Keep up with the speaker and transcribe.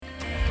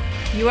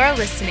You are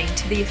listening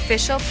to the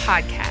official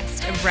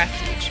podcast of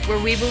Refuge, where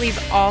we believe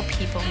all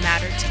people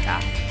matter to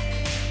God.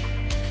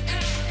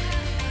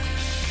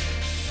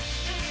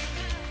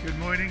 Good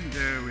morning.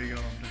 There we go.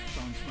 That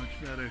sounds much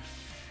better.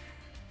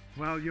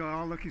 Well, you're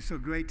all looking so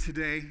great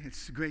today.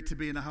 It's great to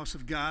be in the house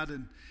of God,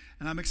 and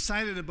I'm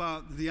excited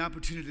about the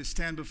opportunity to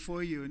stand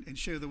before you and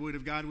share the Word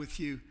of God with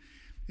you.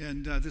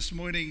 And this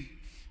morning,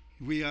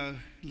 we are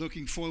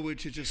looking forward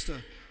to just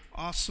an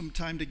awesome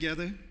time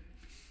together.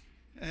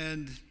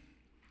 And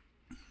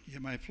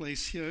get my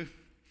place here.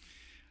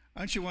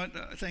 Aren't you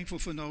thankful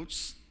for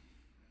notes?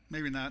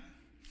 Maybe not.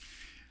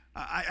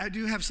 I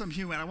do have some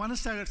humor. I want to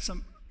start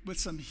with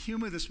some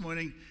humor this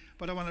morning,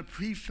 but I want to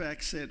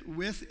prefix it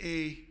with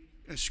a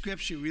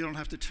scripture. We don't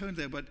have to turn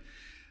there, but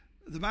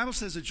the Bible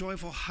says a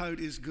joyful heart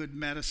is good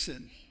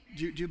medicine.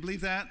 Do you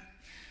believe that?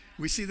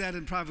 We see that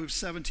in Proverbs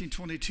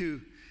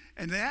 17:22.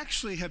 And they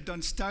actually have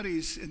done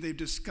studies, and they've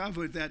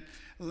discovered that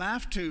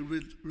laughter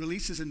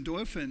releases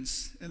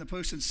endorphins in a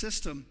person's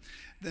system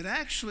that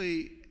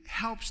actually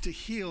helps to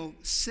heal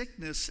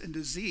sickness and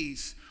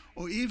disease,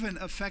 or even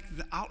affect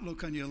the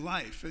outlook on your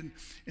life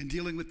and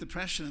dealing with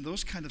depression and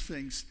those kind of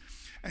things.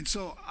 And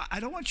so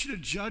I don't want you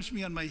to judge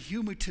me on my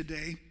humor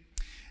today,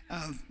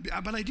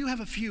 but I do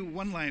have a few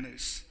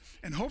one-liners,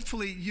 and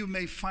hopefully you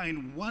may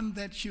find one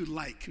that you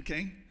like,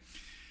 okay?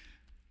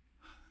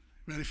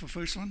 Ready for the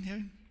first one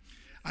here?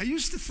 I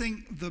used to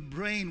think the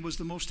brain was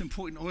the most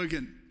important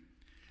organ.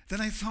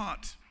 Then I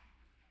thought,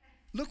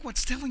 look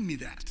what's telling me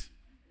that.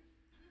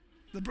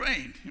 The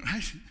brain,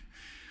 right?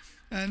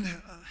 And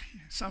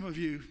some of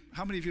you,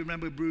 how many of you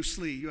remember Bruce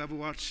Lee? You ever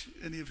watch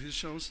any of his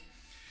shows?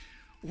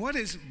 What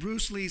is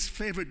Bruce Lee's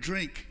favorite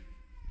drink?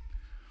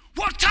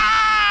 Water!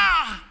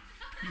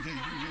 Okay.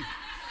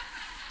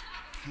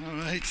 All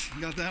right,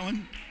 you got that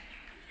one?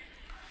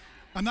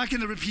 I'm not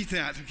going to repeat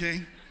that,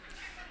 okay?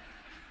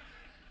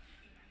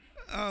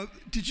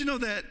 Did you know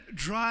that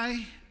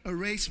dry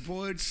erase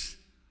boards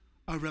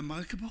are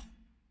remarkable?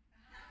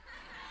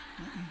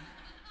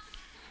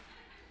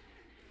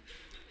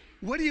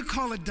 What do you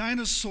call a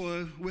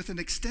dinosaur with an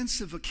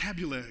extensive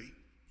vocabulary?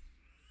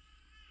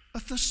 A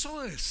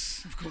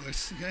thesaurus, of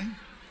course, okay?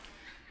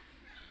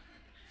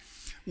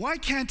 Why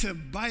can't a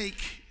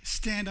bike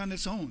stand on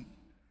its own?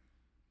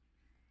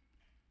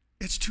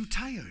 It's too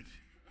tired.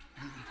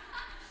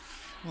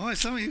 Well,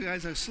 some of you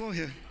guys are slow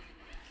here.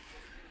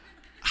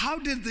 How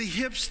did the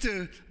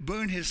hipster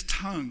burn his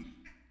tongue?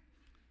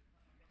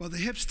 Well, the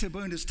hipster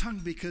burned his tongue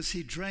because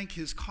he drank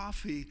his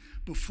coffee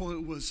before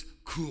it was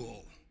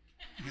cool.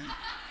 Okay?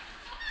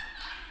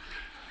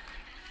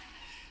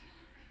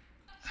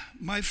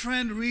 My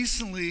friend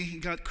recently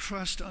got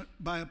crushed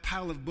by a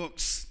pile of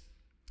books,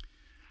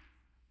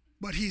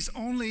 but he's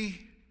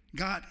only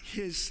got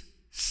his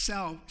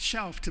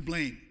shelf to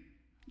blame.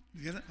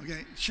 You get it?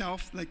 Okay,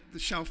 shelf, like the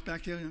shelf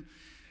back here.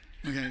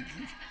 Okay,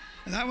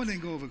 and that one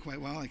didn't go over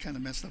quite well. I kind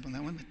of messed up on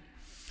that one.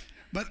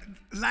 But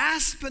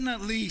last but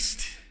not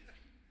least,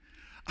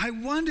 I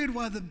wondered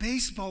why the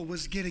baseball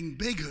was getting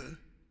bigger,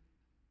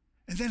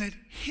 and then it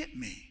hit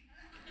me.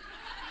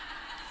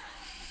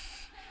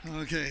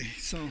 Okay,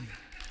 so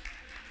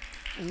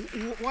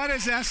what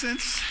is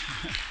essence?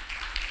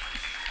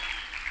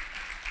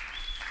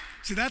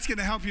 See, that's going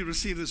to help you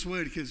receive this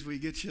word, because we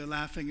get you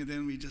laughing and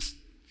then we just,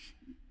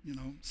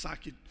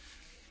 sock you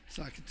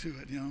to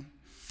it,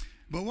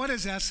 But what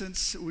is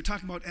essence? We're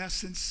talking about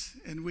essence,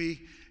 and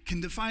we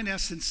can define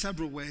essence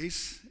several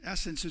ways.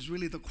 Essence is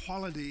really the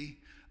quality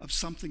of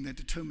something that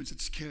determines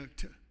its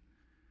character.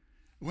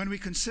 When we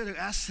consider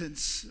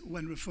essence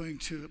when referring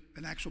to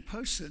an actual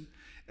person,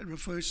 it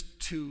refers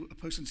to a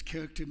person's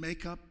character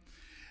makeup.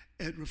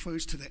 It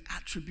refers to their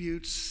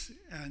attributes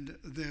and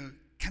their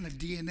kind of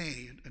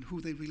DNA and who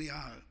they really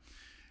are,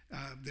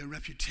 their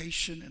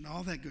reputation and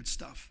all that good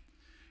stuff.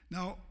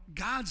 Now,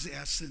 God's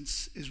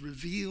essence is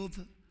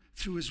revealed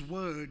through His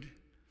Word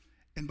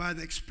and by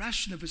the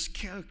expression of His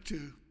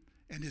character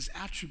and His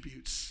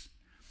attributes.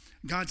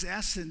 God's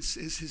essence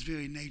is His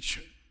very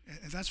nature.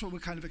 And that's what we're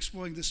kind of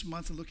exploring this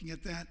month and looking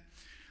at that.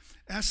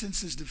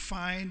 Essence is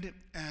defined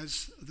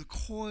as the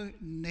core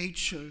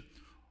nature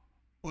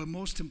or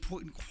most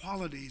important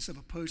qualities of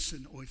a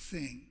person or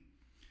thing.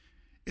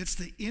 It's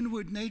the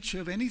inward nature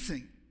of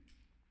anything.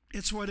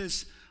 It's what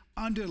is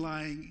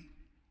underlying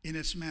in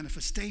its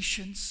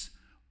manifestations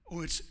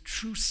or its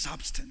true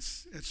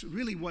substance. It's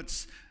really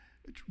what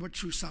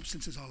true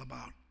substance is all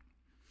about.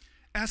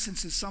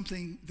 Essence is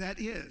something that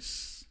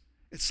is.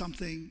 It's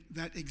something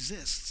that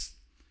exists.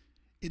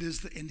 It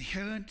is the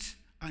inherent,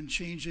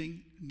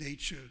 unchanging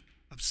nature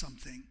of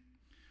something.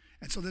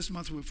 And so this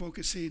month we're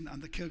focusing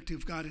on the character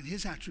of God and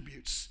His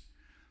attributes.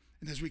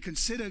 And as we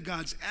consider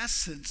God's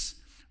essence,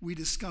 we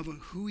discover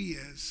who He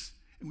is,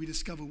 and we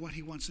discover what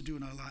He wants to do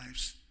in our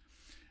lives.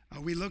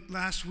 We looked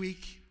last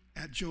week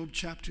at Job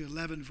chapter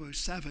 11, verse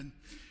 7,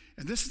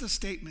 and this is a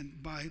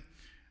statement by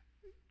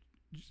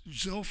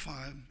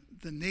Zophar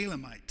the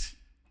Naamite.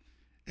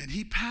 And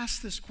he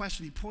posed this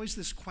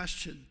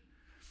question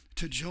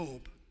to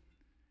Job.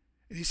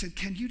 And he said,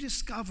 can you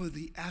discover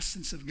the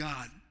essence of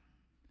God?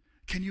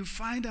 Can you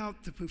find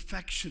out the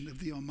perfection of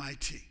the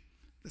Almighty?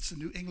 That's the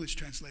New English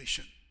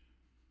translation.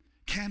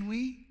 Can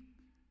we?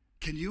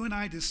 Can you and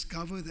I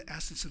discover the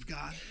essence of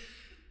God?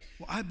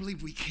 Well, I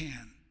believe we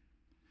can,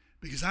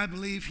 because I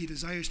believe he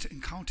desires to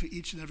encounter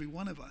each and every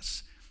one of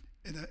us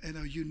in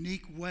a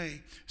unique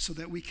way so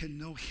that we can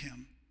know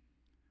him.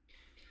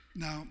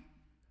 Now,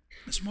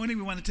 this morning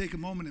we want to take a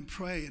moment and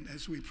pray, and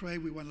as we pray,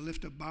 we want to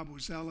lift up Bob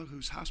Rosella,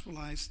 who's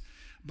hospitalized.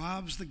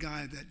 Bob's the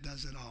guy that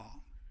does it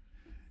all.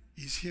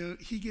 He's here.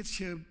 He gets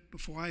here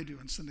before I do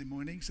on Sunday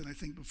mornings, and I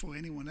think before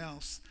anyone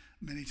else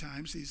many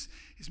times. He's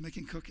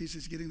making cookies.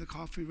 He's getting the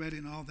coffee ready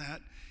and all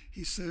that.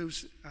 He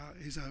serves.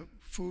 He's a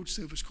food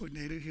service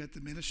coordinator here at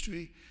the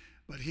ministry,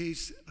 but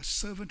he's a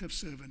servant of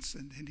servants,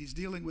 and he's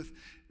dealing with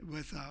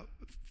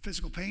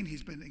physical pain.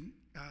 He's been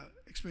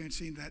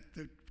experiencing that.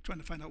 They're trying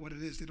to find out what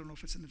it is. They don't know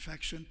if it's an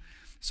infection,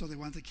 so they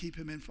want to keep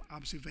him in for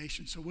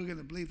observation. So we're going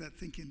to believe that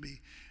thing can be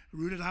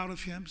rooted out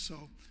of him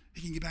so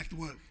he can get back to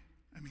work.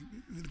 I mean,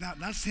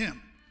 that's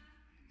him.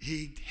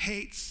 He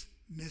hates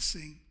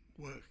missing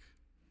work.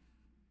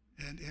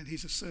 And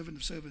he's a servant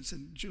of servants.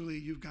 And Julie,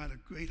 you've got a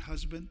great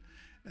husband.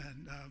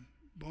 And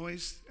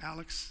boys,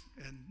 Alex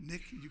and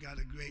Nick, you got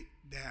a great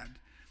dad.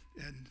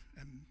 And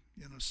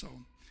so.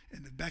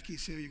 And if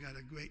Becky's here, you got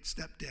a great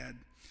stepdad.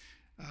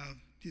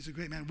 He's a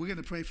great man. We're going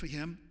to pray for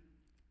him.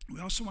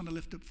 We also want to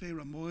lift up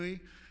Farah Mori,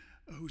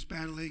 who's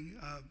battling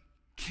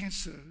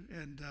cancer,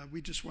 and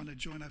we just want to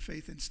join our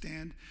faith and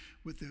stand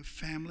with the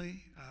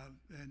family.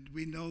 And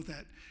we know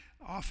that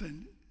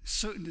often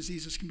certain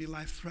diseases can be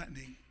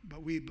life-threatening,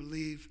 but we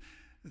believe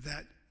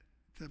that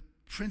the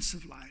Prince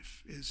of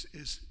Life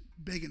is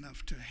big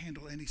enough to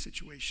handle any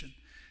situation.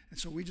 And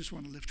so we just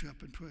want to lift her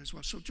up in prayer as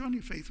well. So join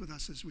your faith with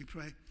us as we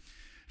pray.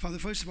 Father,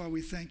 first of all,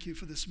 we thank you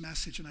for this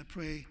message, and I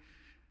pray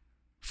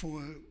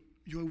for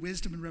your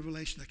wisdom and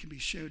revelation that can be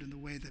shared in the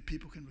way that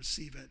people can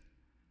receive it.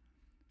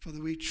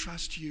 Father, we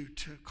trust you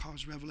to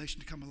cause revelation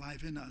to come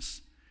alive in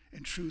us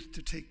and truth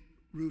to take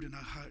root in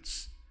our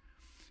hearts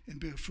and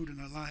bear fruit in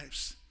our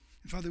lives.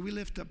 And Father, we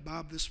lift up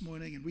Bob this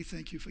morning, and we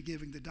thank you for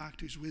giving the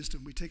doctors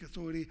wisdom. We take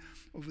authority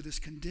over this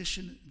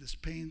condition, this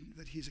pain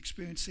that he's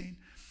experiencing,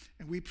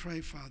 and we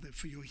pray, Father,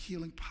 for your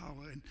healing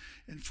power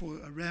and for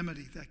a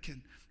remedy that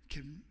can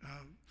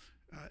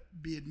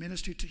be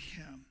administered to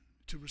him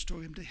to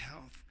restore him to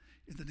health.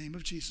 In the name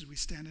of Jesus, we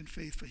stand in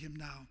faith for him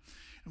now.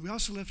 And we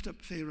also lift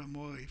up Farah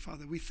Mori.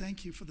 Father, we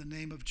thank you for the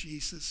name of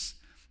Jesus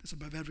that's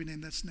above every name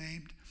that's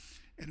named.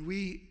 And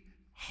we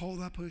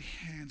hold up her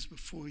hands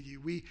before you.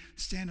 We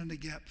stand in the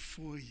gap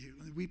for you.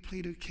 And we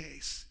plead her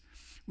case.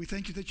 We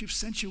thank you that you've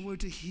sent your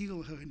word to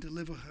heal her and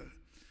deliver her.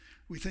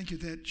 We thank you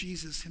that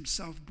Jesus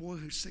himself bore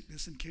her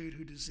sickness and carried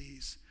her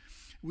disease.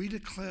 We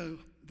declare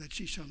that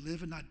she shall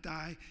live and not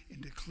die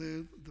and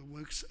declare the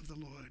works of the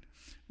Lord.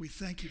 We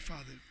thank you,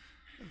 Father,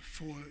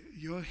 for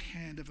your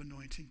hand of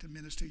anointing to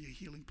minister your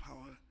healing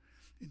power.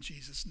 In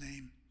Jesus'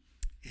 name,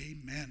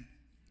 amen.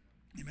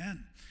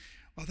 Amen.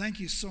 Well, thank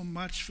you so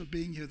much for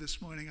being here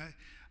this morning.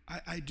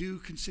 I do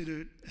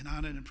consider it an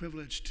honor and a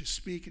privilege to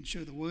speak and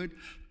share the word.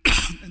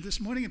 And this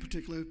morning in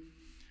particular,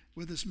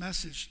 with this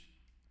message,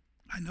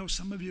 I know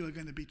some of you are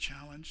going to be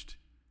challenged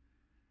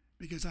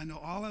because I know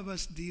all of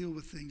us deal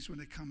with things when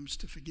it comes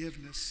to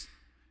forgiveness.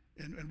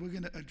 And we're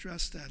going to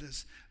address that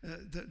as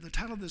the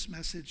title of this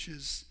message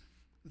is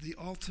The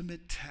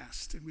Ultimate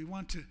Test. And we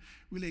want to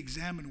really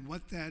examine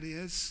what that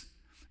is,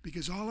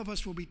 because all of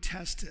us will be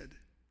tested.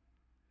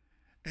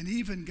 And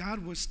even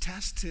God was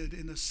tested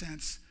in the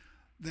sense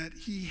that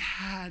he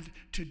had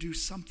to do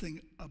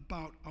something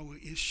about our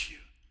issue.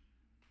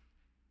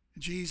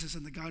 Jesus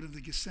in the Garden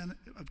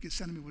of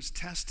Gethsemane was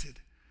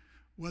tested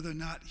whether or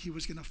not he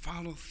was going to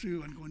follow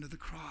through on going to the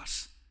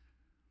cross.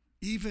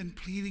 Even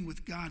pleading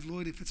with God,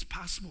 Lord, if it's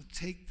possible,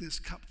 take this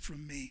cup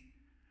from me.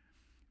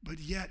 But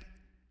yet,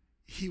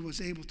 he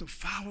was able to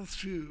follow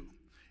through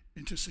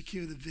and to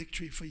secure the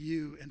victory for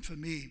you and for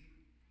me.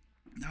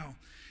 Now,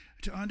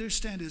 to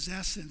understand his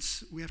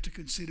essence, we have to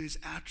consider his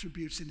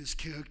attributes and his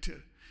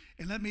character.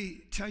 And let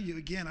me tell you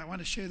again, I want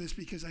to share this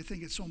because I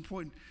think it's so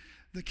important.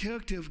 The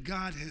character of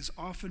God has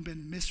often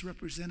been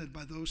misrepresented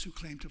by those who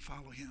claim to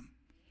follow him.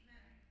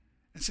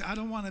 And so I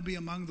don't want to be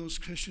among those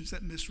Christians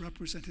that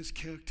misrepresent his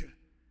character,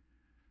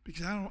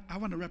 because I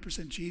want to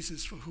represent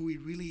Jesus for who he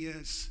really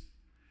is,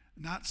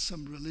 not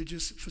some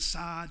religious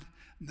facade,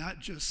 not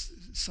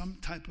just some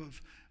type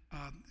of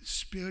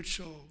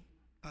spiritual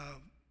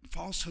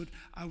falsehood.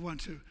 I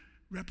want to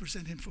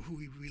represent him for who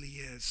he really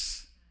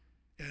is.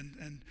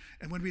 And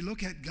when we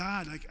look at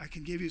God, I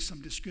can give you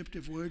some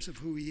descriptive words of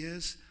who he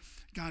is.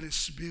 God is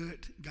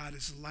spirit. God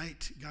is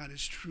light. God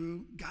is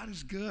true. God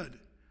is good.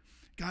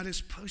 God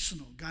is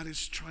personal. God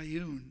is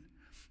triune.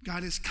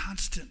 God is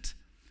constant.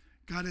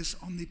 God is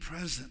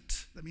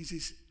omnipresent. That means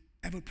he's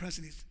ever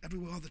present. He's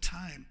everywhere all the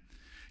time.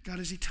 God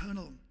is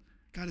eternal.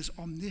 God is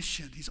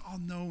omniscient. He's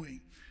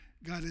all-knowing.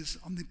 God is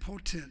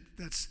omnipotent.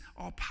 That's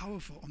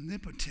all-powerful.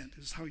 Omnipotent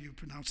is how you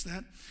pronounce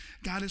that.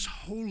 God is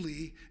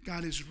holy.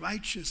 God is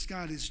righteous.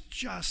 God is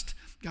just.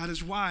 God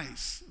is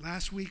wise.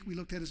 Last week we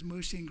looked at his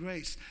mercy and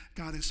grace.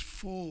 God is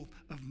full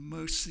of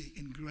mercy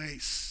and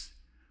grace.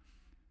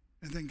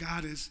 And then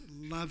God is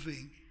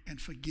loving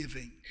and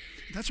forgiving.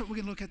 That's what we're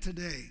going to look at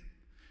today.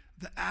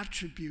 The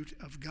attribute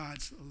of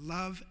God's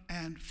love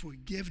and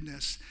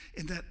forgiveness,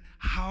 and that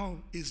how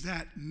is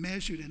that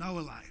measured in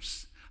our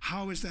lives?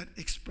 How is that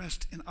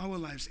expressed in our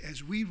lives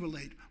as we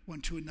relate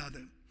one to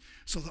another?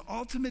 So the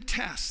ultimate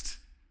test,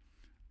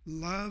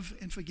 love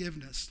and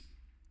forgiveness.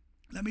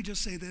 Let me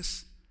just say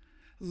this.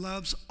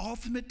 Love's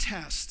ultimate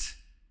test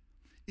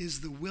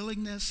is the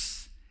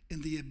willingness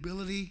and the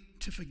ability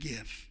to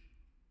forgive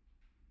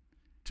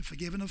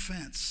an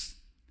offense.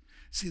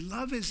 See,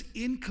 love is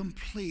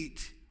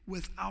incomplete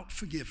without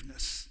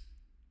forgiveness.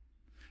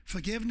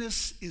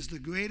 Forgiveness is the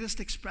greatest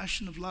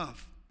expression of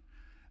love.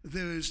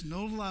 There is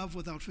no love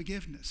without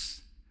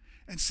forgiveness.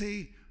 And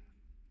see,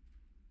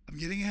 I'm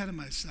getting ahead of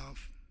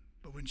myself,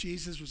 but when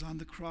Jesus was on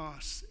the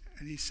cross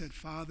and he said,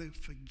 Father,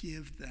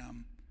 forgive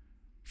them,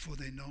 for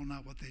they know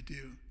not what they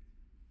do.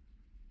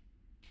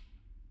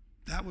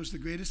 That was the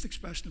greatest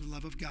expression of the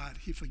love of God.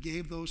 He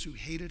forgave those who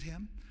hated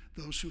him,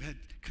 those who had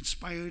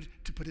conspired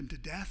to put him to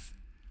death.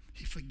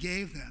 He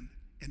forgave them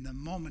in the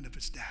moment of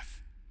his death,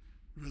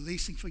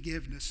 releasing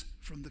forgiveness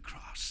from the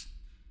cross.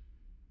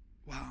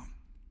 Wow.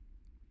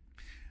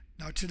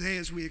 Now today,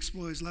 as we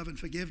explore his love and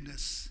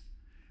forgiveness,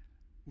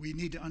 we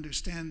need to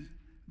understand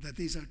that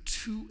these are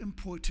two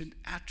important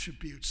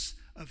attributes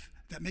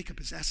that make up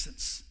his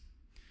essence.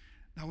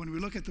 Now when we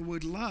look at the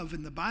word love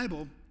in the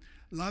Bible,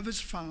 love is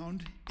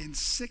found in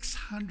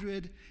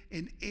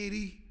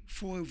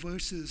 684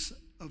 verses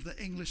of the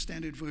English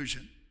Standard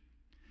Version.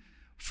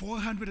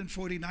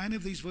 449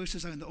 of these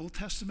verses are in the Old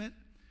Testament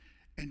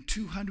and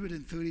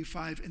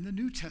 235 in the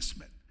New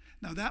Testament.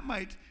 Now that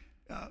might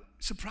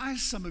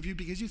surprise some of you,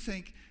 because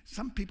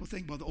some people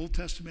think, well, the Old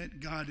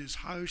Testament, God is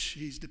harsh.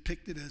 He's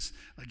depicted as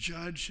a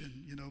judge,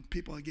 and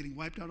people are getting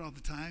wiped out all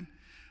the time.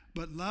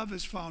 But love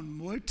is found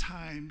more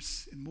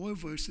times in more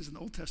verses in the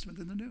Old Testament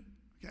than the New.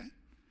 Okay?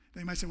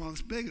 They might say, well,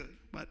 it's bigger,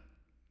 but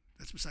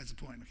that's besides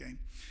the point. Okay?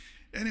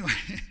 Anyway,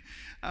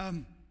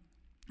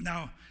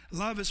 now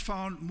love is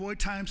found more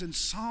times in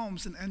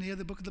Psalms than any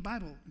other book of the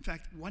Bible. In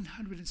fact,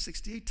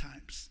 168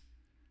 times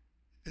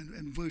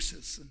in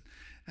verses.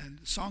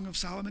 And Song of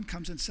Solomon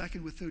comes in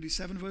second with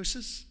 37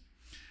 verses.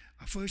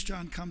 1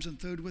 John comes in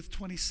third with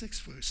 26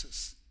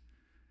 verses.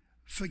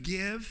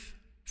 Forgive,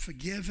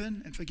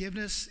 forgiven, and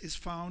forgiveness is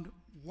found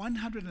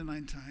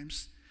 109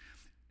 times.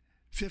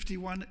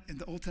 51 in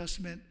the Old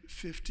Testament,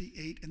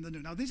 58 in the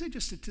New. Now these are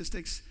just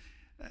statistics.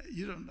 I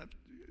don't know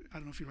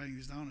if you're writing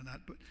these down or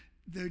not, but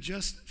they're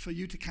just for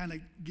you to kind of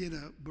get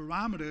a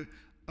barometer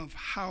of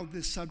how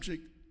this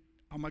subject,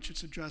 how much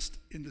it's addressed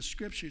in the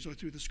scriptures or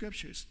through the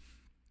scriptures.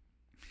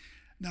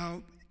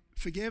 Now,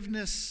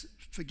 forgiveness,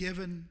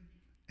 forgiven,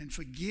 and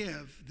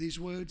forgive, these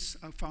words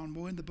are found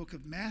more in the book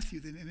of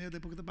Matthew than any other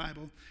book of the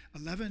Bible,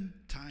 11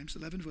 times,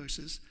 11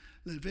 verses.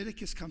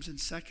 Leviticus comes in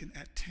second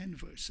at 10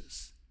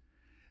 verses.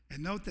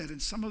 And note that in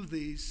some of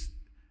these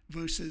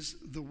verses,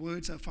 the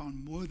words are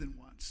found more than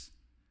once.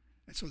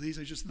 And so these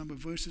are just a number of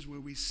verses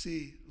where we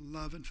see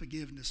love and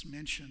forgiveness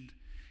mentioned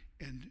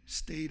and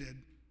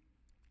stated.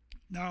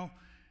 Now,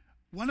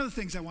 one of the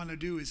things I want to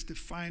do is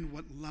define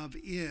what love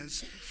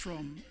is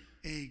from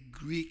a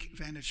Greek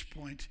vantage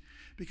point,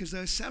 because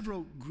there are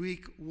several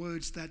Greek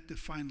words that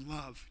define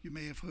love. You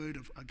may have heard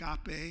of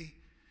agape,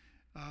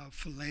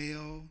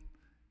 phileo,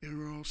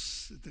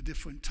 eros, the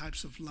different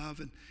types of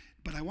love.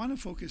 But I want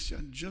to focus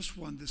on just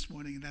one this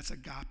morning, and that's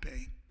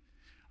agape.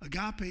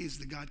 Agape is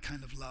the God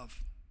kind of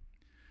love.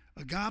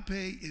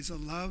 Agape is a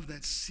love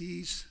that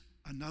sees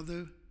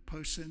another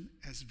person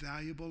as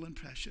valuable and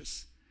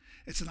precious.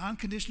 It's an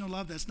unconditional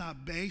love that's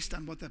not based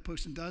on what that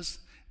person does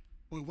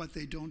or what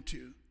they don't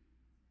do.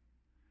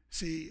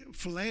 See,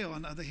 phileo,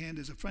 on the other hand,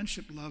 is a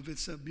friendship love.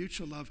 It's a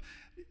mutual love.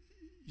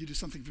 You do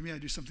something for me, I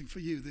do something for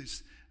you.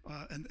 There's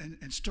and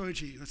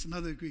storge, that's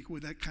another Greek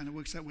word that kind of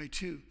works that way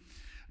too.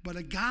 But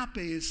agape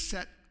is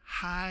set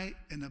high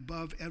and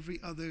above every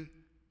other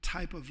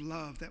type of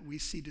love that we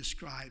see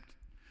described.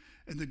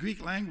 And the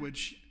Greek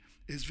language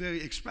is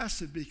very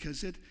expressive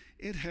because it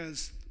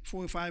has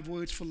 4 or 5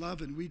 words for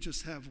love, and we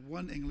just have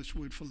one English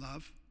word for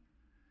love.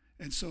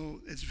 And so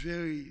it's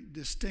very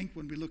distinct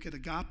when we look at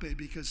agape,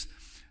 because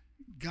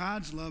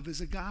God's love is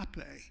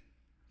agape.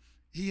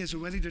 He has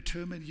already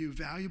determined you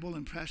valuable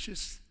and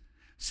precious.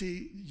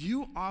 See,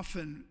 you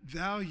often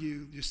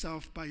value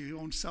yourself by your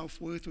own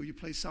self-worth, or you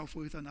place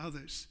self-worth on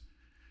others.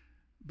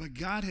 But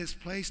God has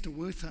placed a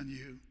worth on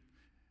you,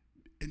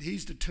 and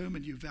he's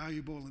determined you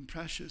valuable and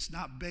precious,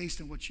 not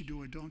based on what you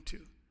do or don't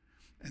do.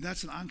 And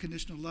that's an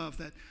unconditional love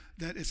that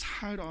is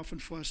hard often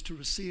for us to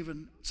receive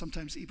and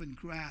sometimes even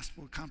grasp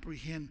or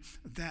comprehend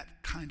that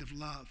kind of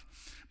love.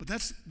 But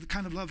that's the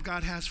kind of love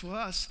God has for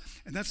us,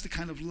 and that's the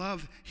kind of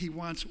love he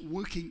wants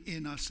working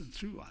in us and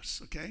through us,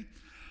 okay?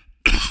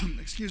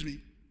 Excuse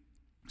me.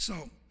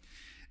 So,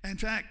 In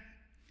fact,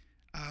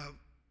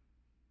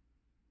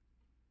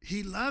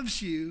 he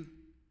loves you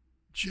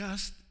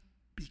just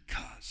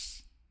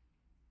because.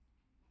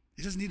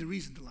 He doesn't need a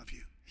reason to love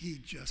you. He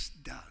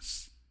just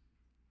does.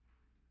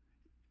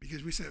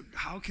 Because we say,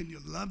 how can you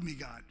love me,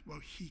 God? Well,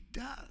 he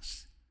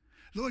does.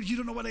 Lord, you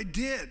don't know what I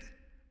did.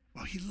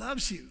 Well, he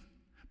loves you.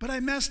 But I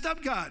messed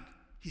up, God.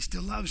 He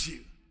still loves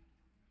you.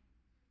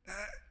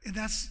 And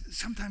that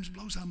sometimes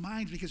blows our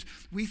minds because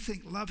we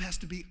think love has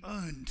to be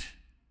earned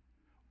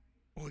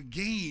or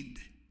gained,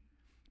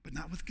 but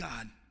not with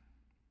God.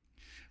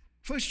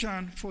 1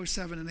 John 4,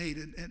 7, and 8.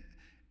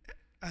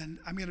 And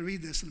I'm going to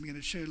read this, and I'm going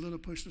to share a little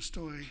personal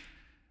story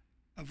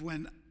of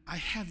when I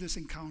had this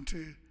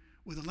encounter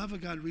where the love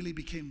of God really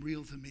became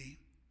real to me.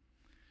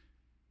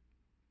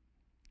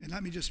 And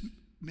let me just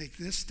make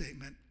this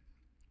statement.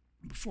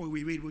 Before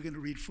we read, we're going to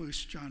read 1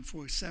 John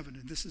 4, 7,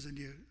 and this is in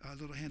your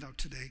little handout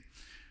today.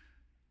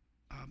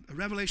 A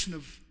revelation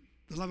of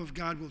the love of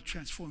God will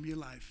transform your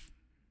life.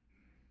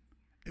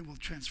 It will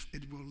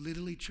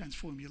literally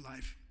transform your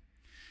life.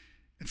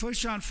 In 1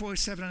 John 4,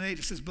 7, and 8,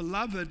 it says,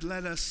 Beloved,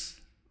 let us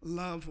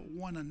love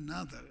one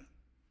another.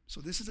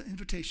 So this is an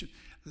invitation.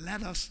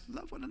 Let us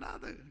love one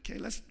another. Okay,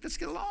 let's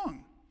get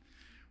along.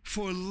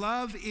 For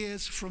love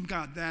is from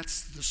God.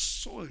 That's the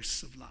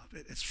source of love.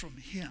 It's from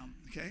him,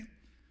 okay?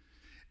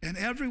 And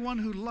everyone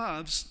who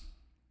loves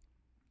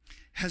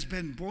has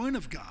been born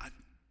of God.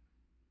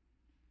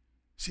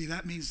 See,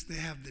 that means they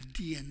have the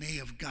DNA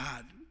of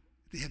God.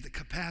 They have the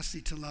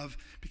capacity to love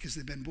because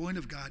they've been born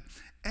of God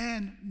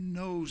and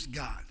knows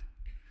God.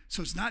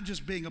 So it's not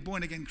just being a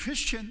born-again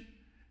Christian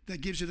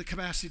that gives you the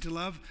capacity to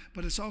love,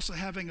 but it's also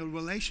having a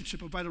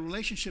relationship, a vital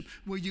relationship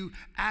where you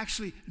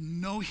actually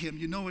know him,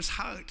 you know his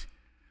heart.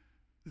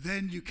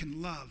 Then you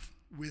can love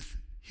with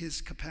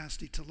his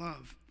capacity to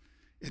love.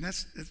 And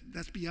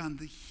that's beyond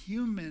the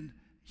human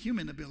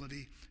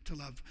ability to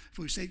love.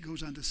 Verse 8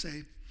 goes on to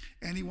say,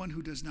 anyone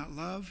who does not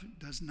love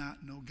does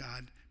not know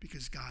God,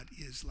 because God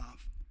is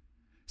love.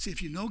 See,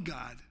 if you know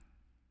God,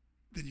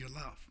 then you're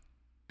love,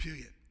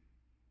 period.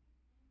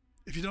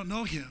 If you don't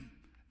know him,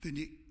 then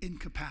you're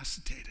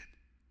incapacitated.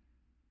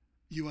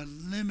 You are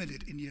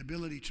limited in your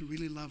ability to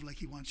really love like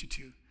he wants you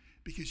to,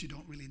 because you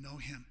don't really know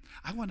him.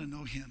 I want to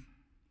know him.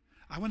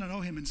 I want to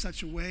know him in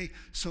such a way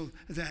so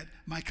that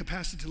my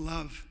capacity to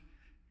love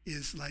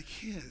is like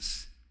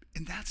his.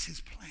 And that's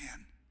his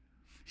plan.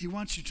 He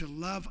wants you to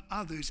love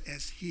others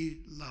as he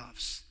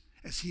loves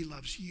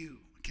you,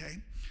 okay?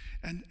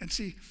 And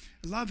see,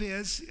 love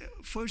is,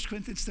 1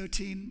 Corinthians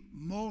 13,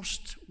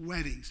 most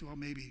weddings, well,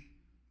 maybe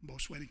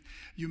most weddings,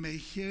 you may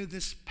hear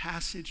this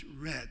passage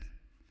read.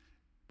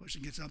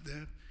 Person gets up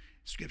there,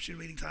 scripture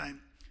reading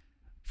time.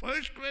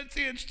 1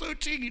 Corinthians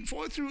 13,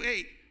 4 through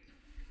 8,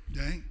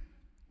 okay?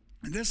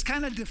 And this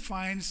kind of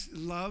defines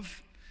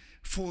love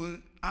for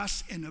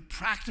us in a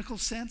practical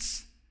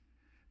sense,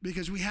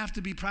 because we have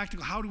to be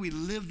practical. How do we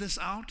live this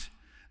out?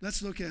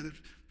 Let's look at it.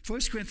 1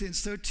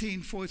 Corinthians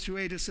 13, 4 through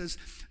 8, it says,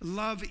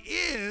 love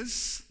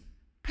is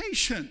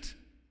patient.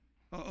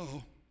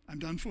 Uh-oh, I'm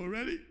done for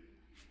already.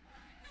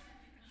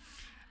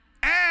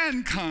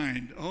 And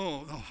kind.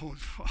 Oh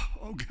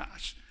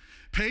gosh.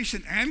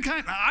 Patient and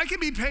kind. Now, I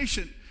can be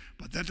patient,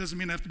 but that doesn't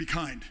mean I have to be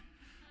kind.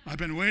 I've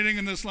been waiting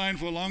in this line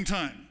for a long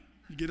time.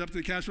 You get up to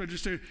the cash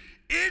register,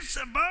 it's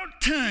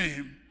about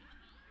time.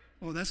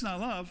 Oh, that's not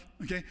love,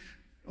 okay?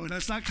 Oh,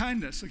 that's not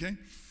kindness, okay?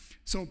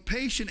 So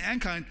patient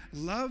and kind.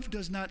 Love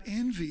does not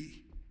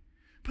envy.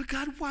 But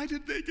God, why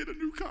did they get a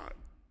new car?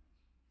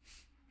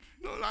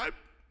 Lord, I'm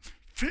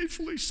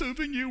faithfully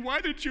serving you. Why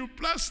did you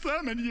bless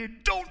them and you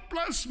don't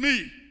bless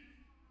me?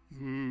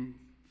 Ooh.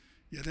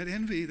 Yeah, that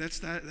envy,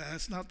 that's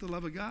not the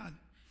love of God.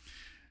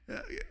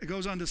 It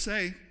goes on to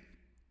say,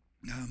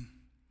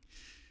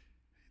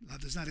 love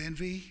does not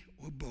envy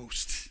or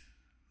boast.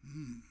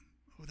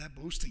 Oh, that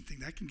boasting thing,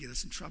 that can get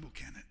us in trouble,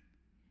 can it?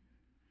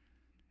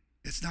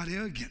 It's not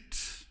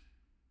arrogant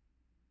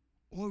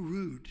or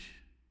rude.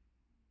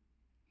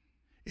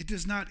 It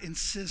does not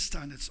insist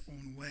on its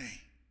own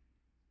way.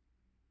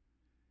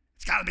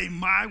 It's got to be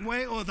my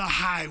way or the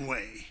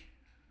highway.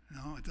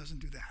 No, it doesn't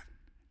do that.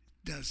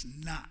 It does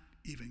not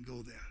even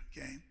go there,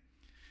 okay?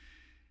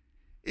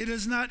 It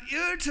is not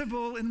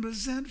irritable and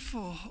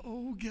resentful.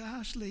 Oh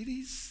gosh,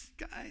 ladies,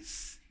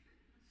 guys.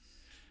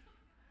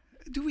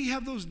 Do we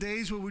have those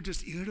days where we're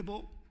just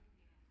irritable?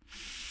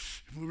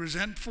 We're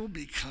resentful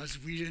because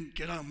we didn't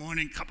get our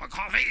morning cup of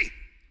coffee?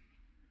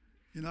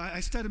 You know, I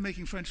started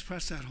making French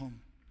press at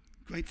home.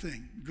 Great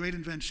thing, great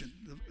invention.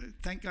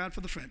 Thank God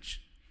for the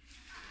French.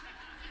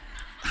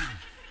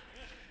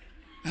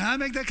 And I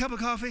make that cup of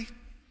coffee.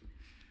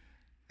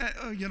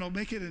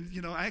 Make it,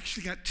 and, I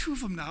actually got 2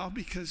 of them now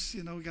because,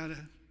 we got to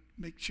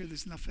make sure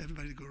there's enough for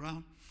everybody to go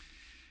around.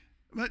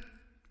 But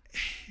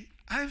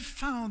I've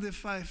found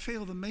if I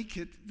fail to make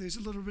it, there's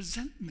a little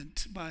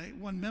resentment by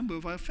one member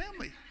of our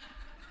family.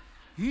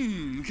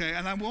 Okay,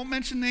 and I won't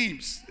mention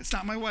names. It's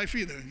not my wife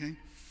either, okay?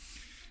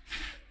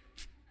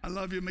 I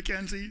love you,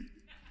 Mackenzie.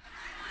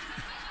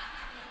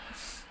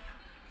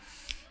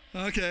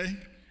 Okay.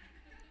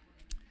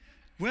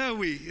 Where are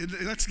we?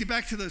 Let's get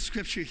back to the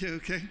scripture here,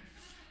 okay?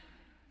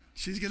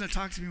 She's going to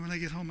talk to me when I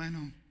get home, I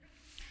know.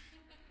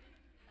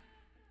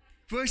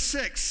 Verse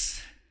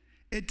 6,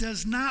 it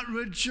does not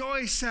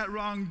rejoice at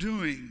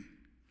wrongdoing.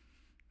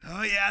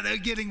 Oh yeah, they're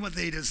getting what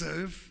they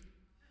deserve.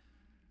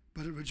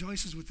 But it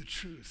rejoices with the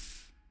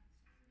truth.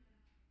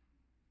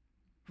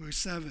 Verse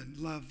 7,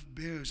 love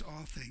bears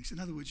all things. In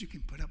other words, you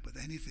can put up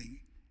with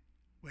anything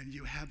when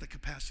you have the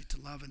capacity to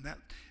love, and that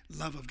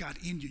love of God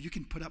in you. You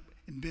can put up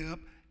and bear up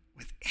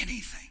with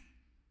anything.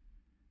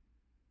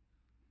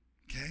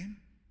 Okay?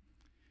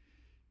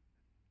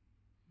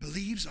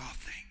 Believes all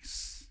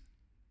things.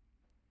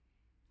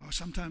 Or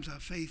sometimes our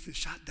faith is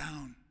shot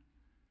down,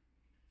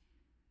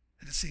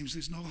 and it seems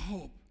there's no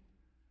hope.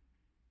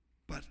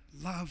 But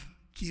love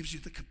gives you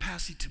the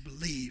capacity to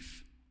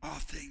believe all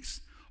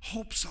things,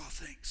 hopes all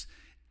things,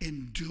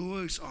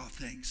 endures all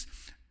things.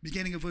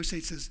 Beginning of verse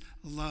 8 says,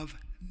 love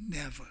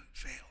never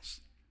fails.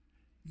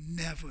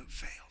 Never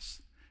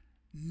fails.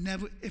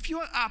 Never. If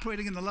you're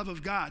operating in the love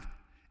of God,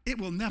 it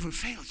will never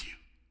fail you.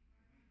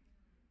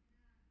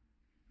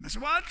 And I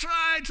said, well, I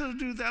tried to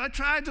do that. I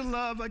tried to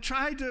love. I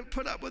tried to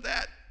put up with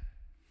that.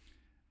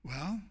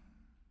 Well,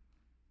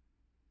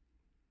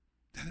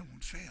 then it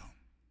won't fail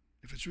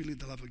if it's really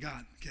the love of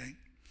God, okay?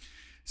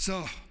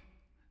 So,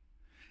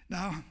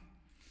 now,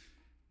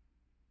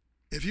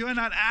 if you are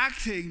not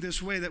acting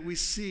this way that we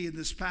see in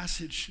this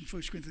passage in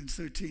 1 Corinthians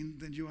 13,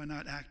 then you are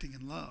not acting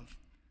in love.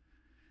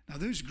 Now,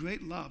 there's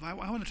great love. I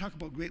want to talk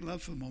about great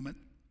love for a moment.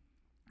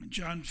 In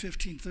John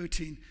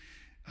 15:13,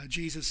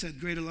 Jesus said,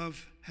 greater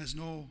love has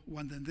no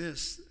one than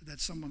this, that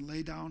someone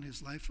lay down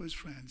his life for his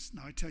friends.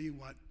 Now, I tell you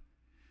what,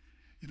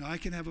 I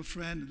can have a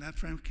friend, and that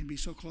friend can be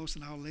so close,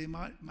 and I'll lay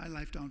my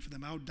life down for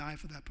them. I'll die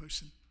for that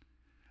person.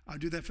 I'll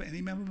do that for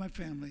any member of my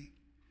family,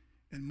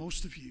 and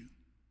most of you.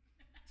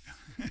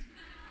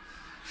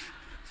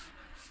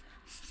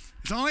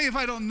 It's only if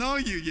I don't know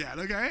you yet,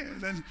 okay?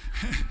 Then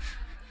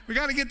we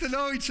got to get to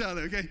know each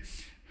other, okay?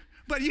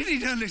 But you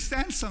need to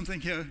understand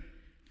something here,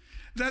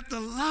 that the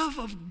love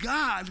of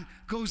God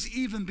goes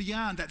even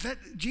beyond that.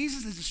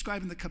 Jesus is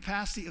describing the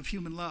capacity of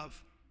human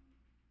love.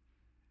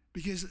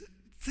 Because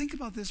think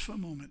about this for a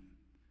moment.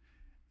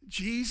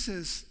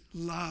 Jesus'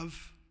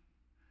 love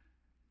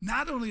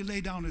not only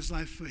laid down his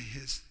life for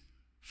his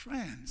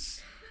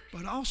friends,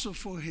 but also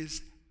for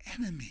his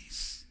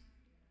enemies.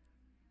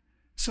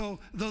 So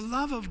the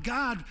love of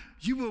God,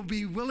 you will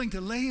be willing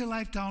to lay your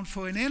life down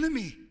for an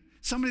enemy,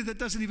 somebody that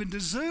doesn't even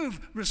deserve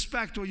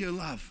respect or your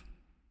love.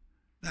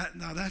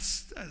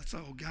 That's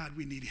oh God,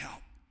 we need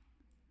help.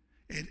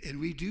 And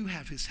we do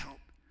have his help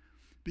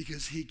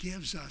because he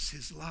gives us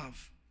his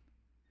love.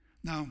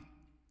 Now,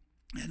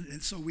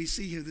 and so we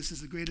see here, this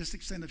is the greatest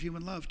extent of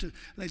human love, to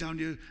lay down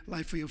your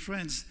life for your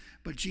friends.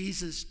 But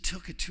Jesus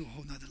took it to a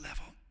whole nother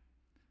level.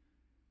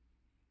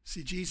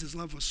 See, Jesus'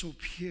 love was so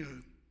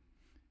pure,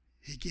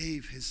 he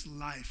gave his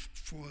life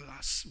for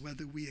us,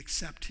 whether we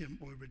accept him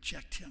or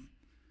reject him.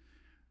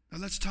 Now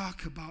let's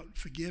talk about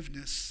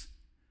forgiveness.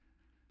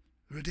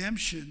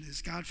 Redemption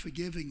is God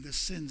forgiving the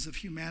sins of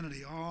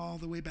humanity all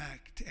the way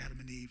back to Adam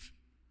and Eve.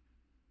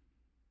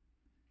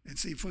 And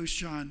see, 1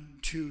 John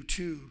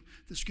 2:2,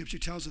 the scripture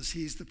tells us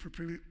he's the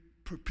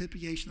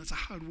propitiation. That's a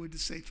hard word to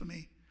say for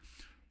me.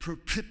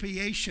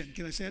 Propitiation.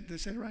 Can I say it? Did I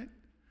say it right?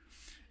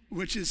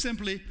 Which is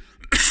simply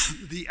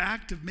the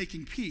act of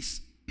making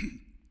peace.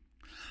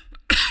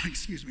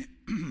 Excuse me.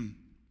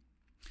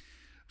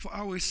 For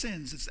our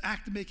sins. It's the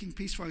act of making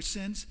peace for our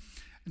sins.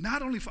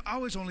 Not only for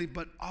ours only,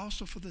 but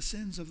also for the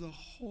sins of the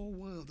whole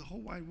world, the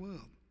whole wide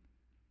world.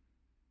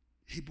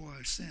 He bore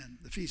our sin.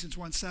 Ephesians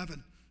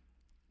 1:7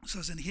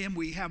 says, in him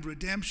we have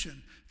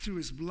redemption through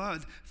his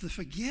blood, the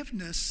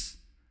forgiveness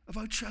of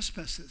our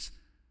trespasses.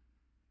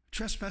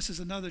 Trespass is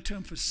another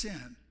term for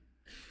sin.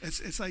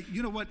 It's like,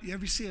 you know what, you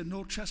ever see a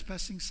no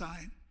trespassing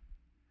sign?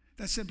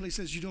 That simply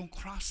says you don't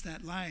cross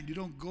that line. You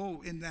don't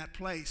go in that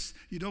place.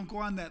 You don't go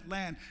on that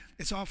land.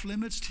 It's off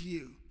limits to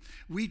you.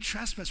 We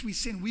trespass, we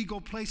sin, we go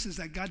places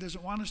that God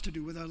doesn't want us to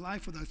do with our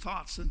life, with our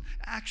thoughts and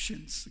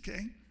actions,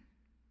 okay?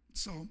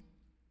 So,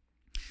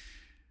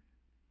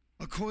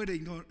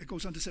 it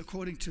goes on to say,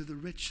 according to the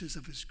riches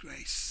of his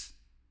grace,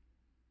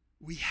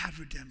 we have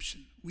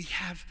redemption. We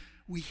have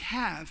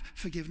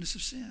forgiveness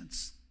of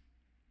sins.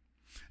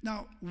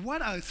 Now,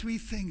 what are three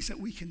things that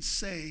we can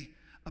say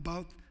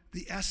about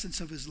the essence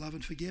of his love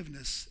and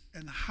forgiveness,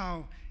 and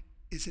how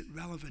is it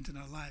relevant in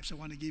our lives? I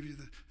want to give you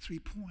the 3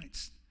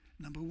 points.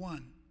 Number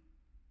one,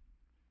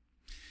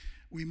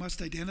 we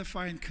must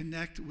identify and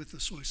connect with the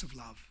source of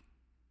love.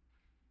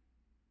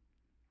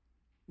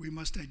 We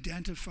must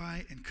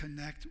identify and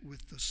connect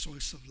with the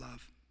source of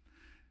love.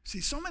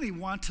 See, so many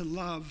want to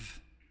love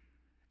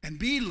and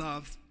be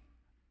loved,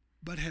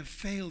 but have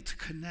failed to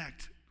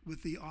connect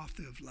with the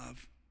author of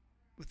love,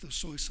 with the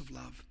source of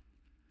love.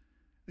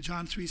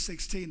 John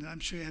 3:16, and I'm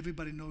sure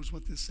everybody knows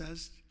what this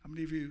says. How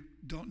many of you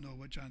don't know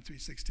what John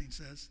 3:16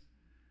 says?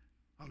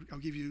 I'll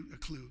give you a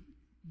clue.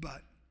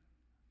 But,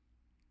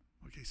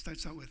 okay,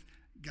 starts out with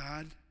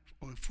God,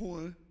 or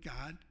for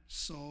God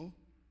so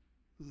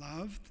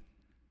loved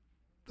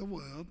the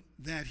world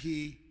that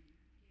he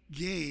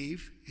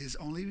gave his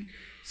only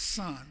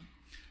Son,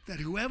 that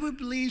whoever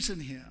believes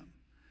in him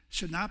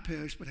should not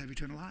perish but have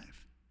eternal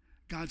life.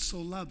 God so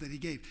loved that he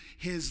gave.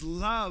 His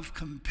love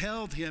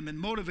compelled him and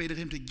motivated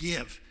him to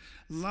give.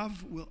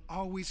 Love will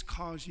always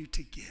cause you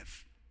to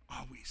give.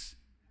 Always.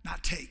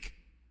 Not take.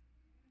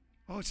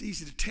 Oh, it's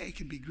easy to take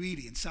and be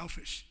greedy and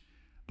selfish.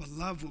 But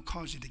love will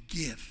cause you to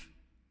give.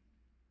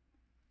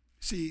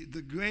 See,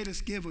 the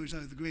greatest givers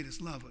are the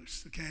greatest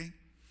lovers, okay?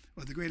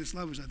 Or the greatest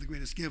lovers are the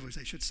greatest givers,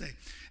 I should say.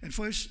 And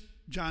 1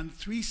 John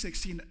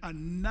 3:16,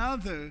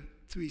 another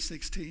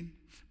 3:16,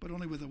 but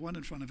only with a 1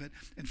 in front of it.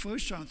 In 1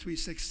 John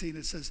 3:16,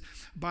 it says,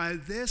 by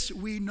this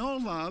we know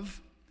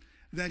love,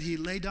 that he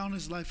laid down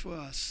his life for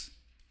us,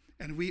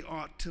 and we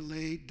ought to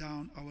lay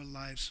down our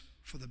lives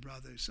for the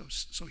brothers.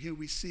 So here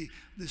we see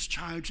this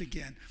charge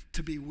again,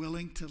 to be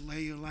willing to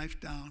lay your life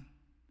down.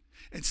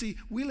 And see,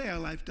 we lay our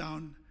life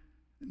down,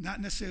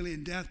 not necessarily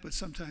in death, but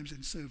sometimes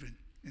in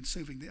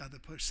serving the other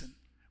person.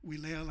 We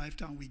lay our life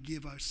down, we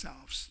give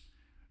ourselves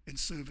in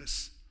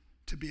service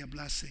to be a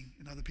blessing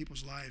in other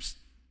people's lives.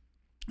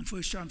 In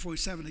 1 John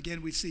 4:7,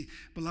 again, we see,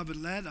 beloved,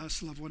 let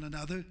us love one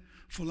another,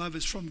 for love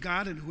is from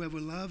God, and whoever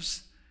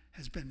loves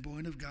has been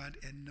born of God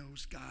and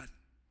knows God.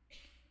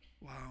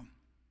 Wow.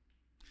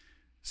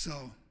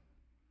 So,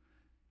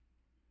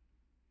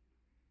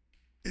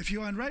 if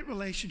you're in right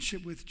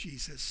relationship with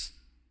Jesus,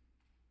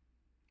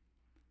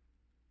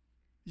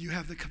 you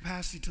have the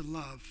capacity to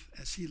love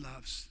as he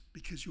loves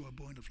because you are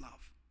born of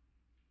love.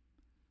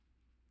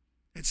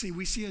 And see,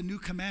 we see a new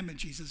commandment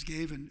Jesus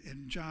gave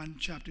in John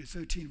chapter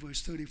 13,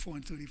 verse 34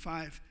 and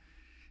 35.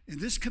 In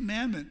this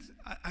commandment,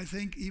 I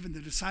think even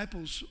the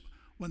disciples,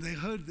 when they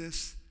heard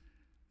this,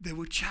 they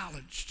were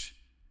challenged.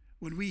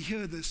 When we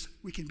hear this,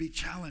 we can be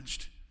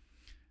challenged.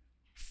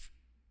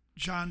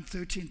 John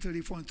 13,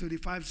 34 and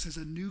 35 says,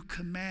 a new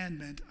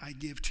commandment I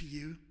give to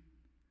you,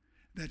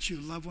 that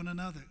you love one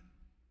another.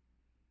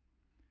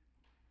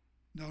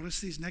 Notice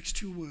these next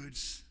two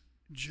words,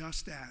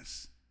 just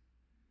as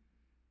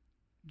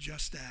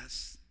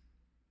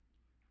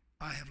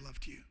I have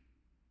loved you.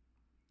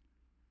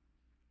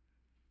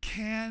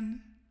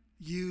 Can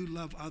you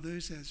love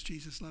others as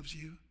Jesus loves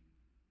you?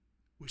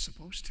 We're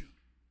supposed to.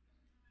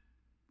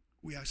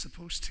 We are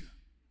supposed to.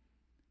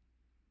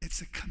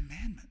 It's a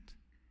commandment.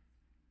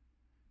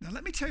 Now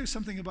let me tell you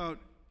something about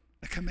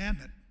a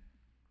commandment.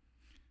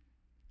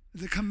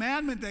 The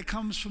commandment that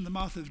comes from the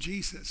mouth of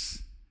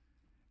Jesus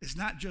is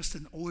not just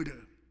an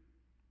order,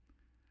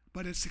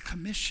 but it's a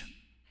commission.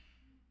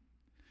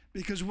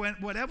 Because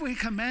whatever he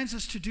commands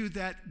us to do,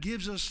 that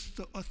gives us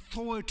the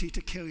authority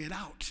to carry it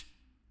out.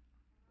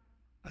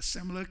 A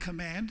similar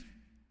command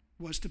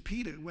was to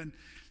Peter. When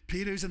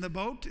Peter's in the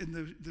boat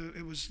and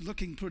it was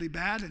looking pretty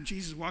bad and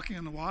Jesus walking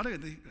on the water,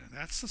 and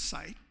that's the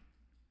sight.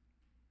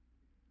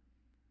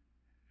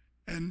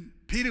 And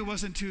Peter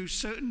wasn't too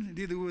certain,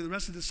 neither were the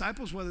rest of the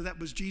disciples, whether that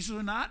was Jesus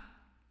or not.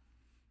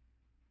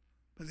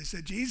 But they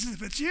said, Jesus,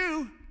 if it's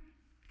you,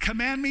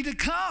 command me to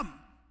come.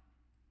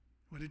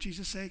 What did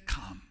Jesus say?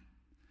 Come.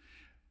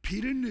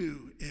 Peter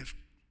knew, if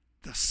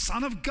the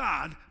Son of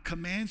God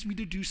commands me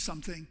to do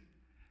something,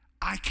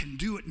 I can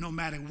do it no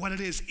matter what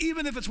it is,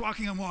 even if it's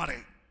walking on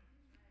water.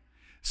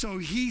 So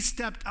he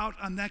stepped out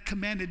on that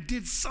command and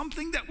did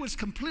something that was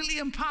completely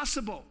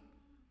impossible.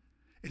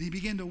 And he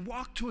began to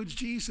walk towards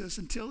Jesus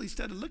until he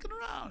started looking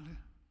around.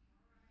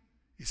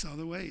 He saw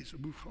the waves.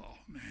 Oh,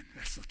 man,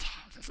 that's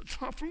a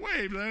tough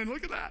wave, man.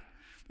 Look at that.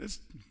 It's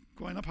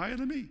going up higher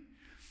than me.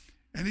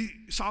 And he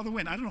saw the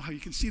wind. I don't know how you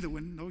can see the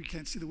wind. No, you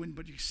can't see the wind,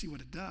 but you see what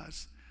it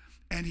does.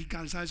 And he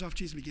got his eyes off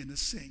Jesus and began to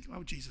sink.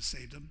 Oh, Jesus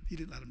saved him. He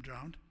didn't let him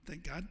drown,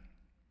 thank God.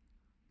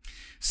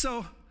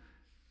 So,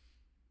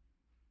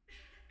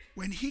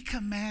 when he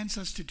commands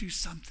us to do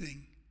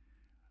something,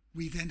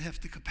 we then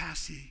have the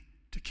capacity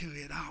to carry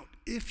it out.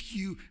 If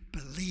you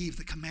believe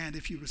the command,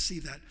 if you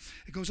receive that.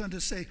 It goes on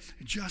to say,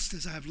 just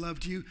as I have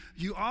loved you,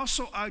 you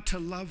also are to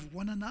love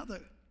one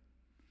another.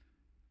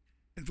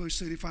 In verse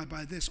 35,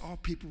 by this, all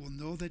people will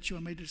know that you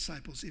are my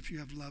disciples if you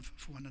have love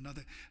for one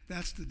another.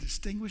 That's the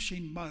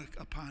distinguishing mark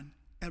upon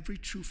every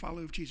true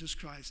follower of Jesus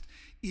Christ.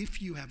 If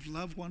you have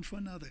love one for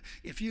another,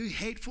 if you're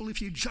hateful,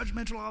 if you're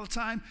judgmental all the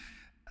time,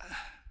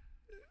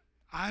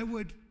 I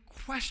would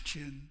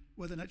question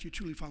whether or not you're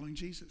truly following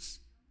Jesus.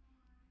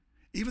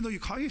 Even though you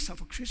call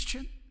yourself a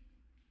Christian,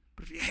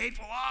 but if you're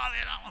hateful,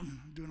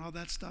 doing all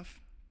that stuff,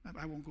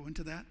 I won't go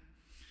into that.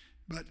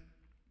 But,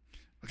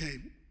 okay,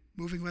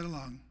 moving right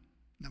along.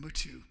 Number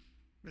 2.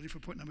 Ready for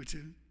point number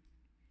 2?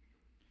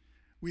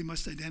 We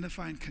must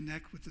identify and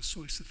connect with the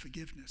source of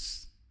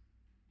forgiveness.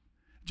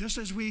 Just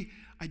as we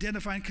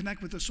identify and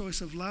connect with the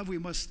source of love, we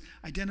must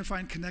identify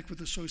and connect with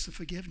the source of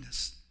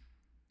forgiveness.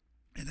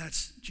 And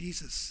that's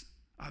Jesus,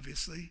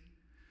 obviously.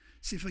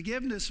 See,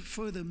 forgiveness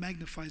further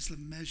magnifies the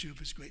measure of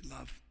his great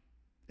love.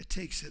 It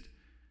takes it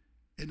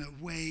in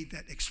a way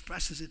that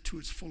expresses it to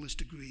its fullest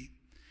degree.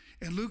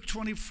 In Luke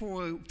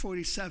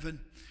 24:47,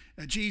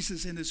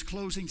 Jesus, in his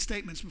closing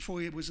statements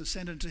before he was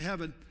ascended to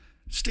heaven,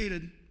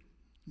 stated,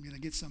 I'm going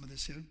to get some of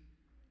this here.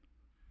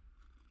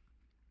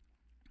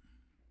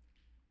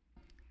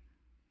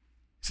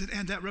 said,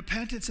 and that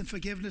repentance and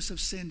forgiveness of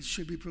sins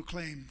should be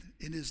proclaimed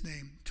in his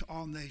name to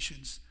all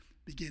nations,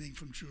 beginning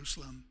from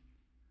Jerusalem.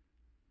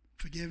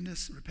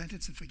 Forgiveness,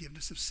 repentance, and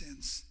forgiveness of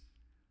sins.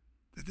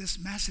 That this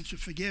message of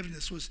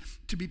forgiveness was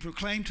to be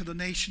proclaimed to the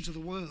nations of the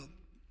world.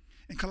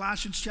 In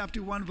Colossians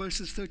chapter 1,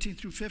 verses 13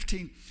 through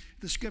 15,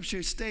 the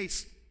scripture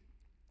states,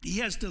 he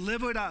has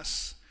delivered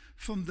us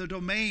from the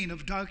domain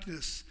of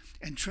darkness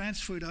and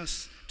transferred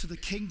us to the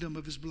kingdom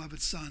of his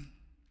beloved Son,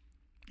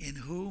 in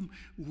whom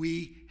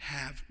we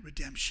have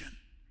redemption.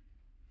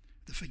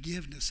 The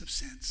forgiveness of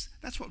sins.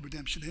 That's what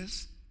redemption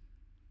is.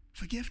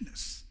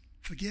 Forgiveness.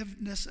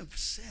 Forgiveness of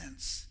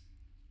sins.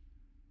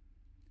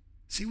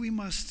 See, we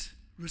must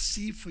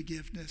receive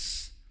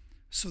forgiveness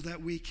so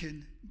that we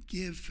can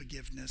give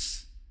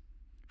forgiveness.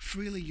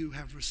 Freely you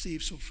have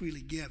received, so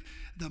freely give.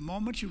 The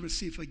moment you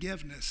receive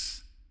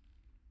forgiveness,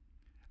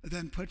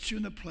 then puts you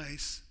in a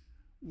place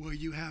where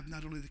you have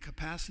not only the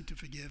capacity to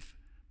forgive,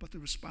 but the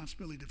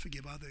responsibility to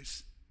forgive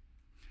others.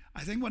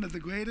 I think one of the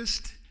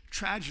greatest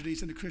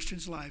tragedies in a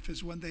Christian's life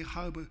is when they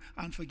harbor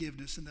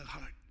unforgiveness in their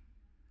heart.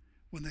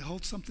 When they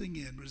hold something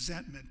in,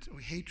 resentment or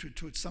hatred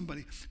towards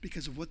somebody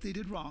because of what they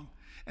did wrong,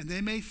 and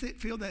they may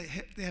feel that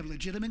they have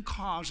legitimate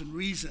cause and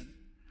reason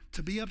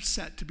to be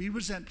upset, to be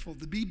resentful,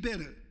 to be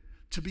bitter,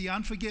 to be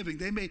unforgiving.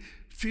 They may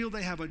feel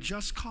they have a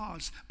just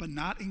cause, but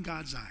not in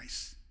God's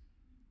eyes.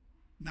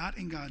 Not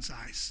in God's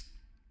eyes.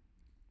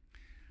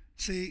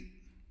 See,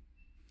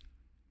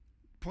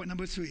 point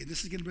number 3, and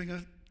this is going to bring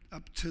us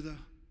up to the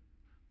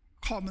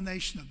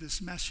culmination of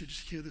this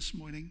message here this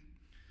morning.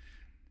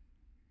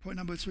 Point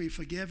number 3,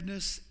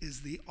 forgiveness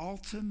is the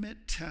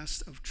ultimate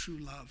test of true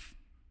love.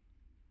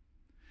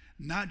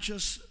 Not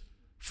just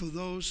for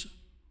those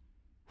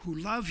who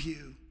love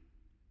you,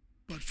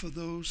 but for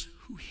those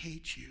who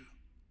hate you.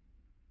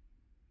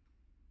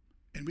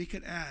 And we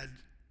could add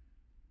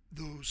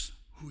those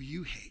who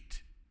you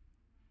hate.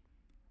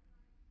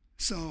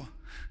 So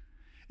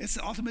it's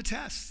the ultimate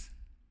test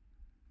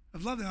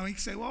of love. Now we can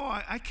say,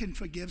 well, I can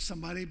forgive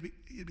somebody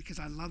because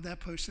I love that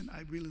person.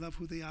 I really love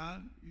who they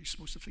are. You're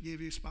supposed to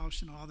forgive your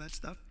spouse and all that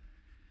stuff.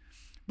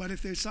 But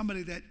if there's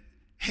somebody that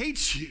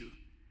hates you,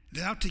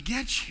 they're out to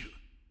get you,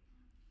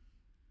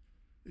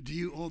 do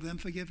you owe them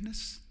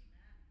forgiveness?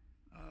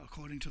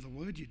 According to the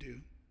word, you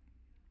do.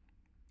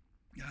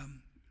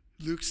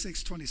 Luke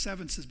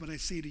 6:27 says, but I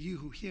say to you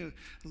who hear,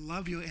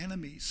 love your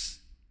enemies.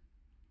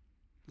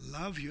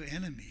 Love your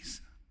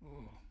enemies.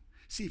 Oh.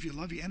 See, if you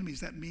love your enemies,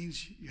 that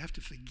means you have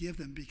to forgive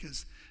them,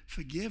 because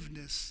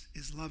forgiveness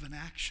is love in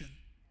action.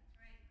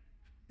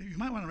 Right. You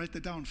might want to write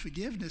that down.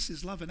 Forgiveness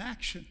is love in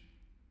action.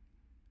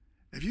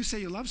 If you say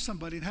you love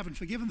somebody and haven't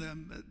forgiven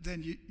them,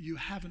 then you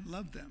haven't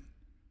loved them.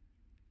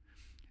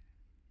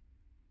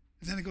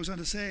 And then it goes on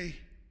to say,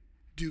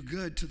 do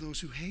good to those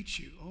who hate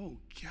you. Oh,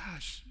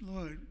 gosh,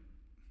 Lord,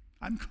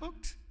 I'm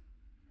cooked.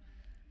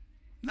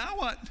 Now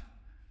what?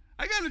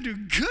 I got to do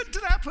good to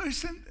that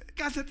person?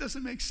 God, that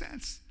doesn't make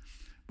sense.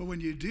 But when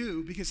you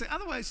do, because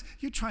otherwise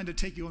you're trying to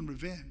take your own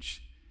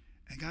revenge.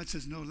 And God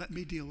says, no, let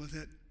me deal with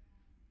it.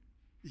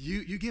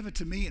 You give it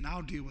to me and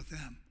I'll deal with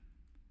them.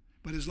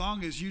 But as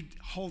long as you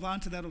hold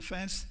on to that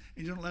offense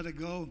and you don't let it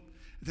go,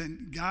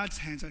 then God's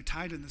hands are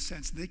tied in the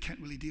sense they can't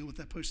really deal with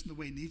that person the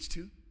way he needs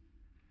to.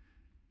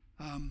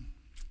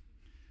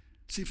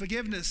 See,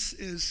 forgiveness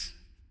is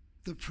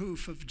the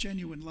proof of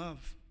genuine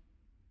love.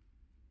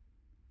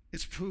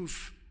 It's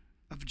proof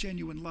of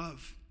genuine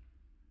love.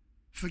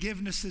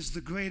 Forgiveness is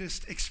the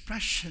greatest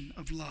expression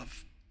of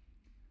love.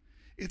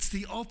 It's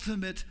the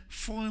ultimate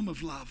form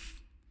of love.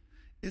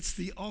 It's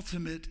the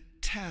ultimate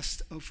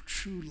test of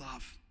true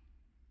love.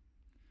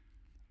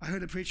 I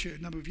heard a preacher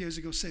a number of years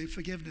ago say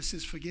forgiveness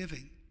is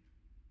forgiving.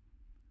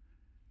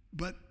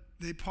 But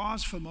they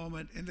paused for a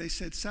moment and they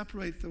said,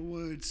 separate the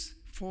words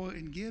for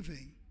and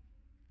giving.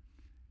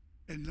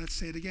 And let's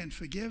say it again.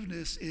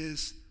 Forgiveness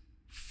is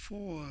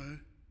for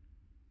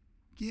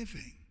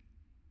giving.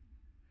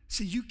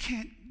 See, you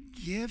can't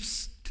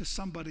give to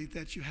somebody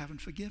that you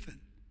haven't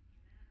forgiven.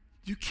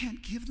 You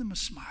can't give them a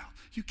smile.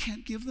 You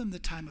can't give them the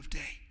time of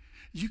day.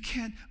 You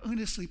can't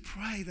earnestly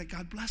pray that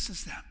God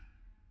blesses them.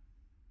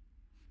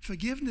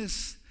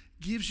 Forgiveness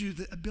gives you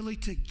the ability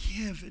to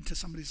give into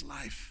somebody's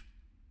life,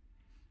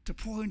 to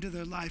pour into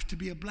their life, to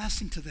be a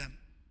blessing to them.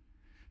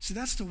 See,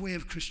 that's the way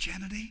of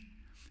Christianity.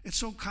 It's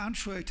so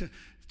contrary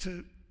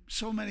to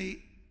so many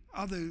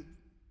other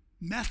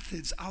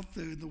methods out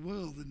there in the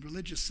world and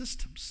religious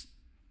systems.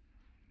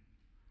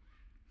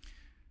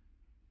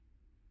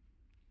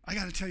 I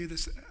got to tell you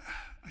this.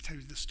 I tell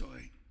you this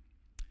story.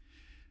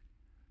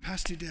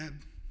 Pastor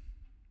Deb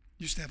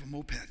used to have a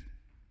moped.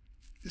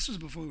 This was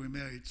before we were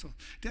married. So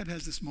Deb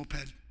has this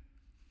moped.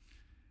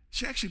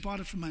 She actually bought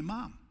it from my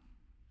mom.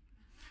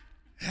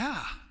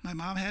 Yeah, my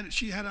mom had it.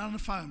 She had it on the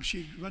farm.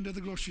 She'd run to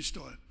the grocery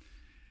store.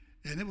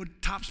 And it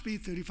would top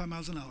speed 35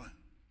 miles an hour.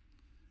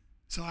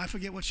 So I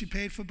forget what she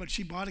paid for, but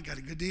she bought it, got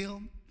a good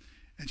deal.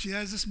 And she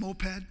has this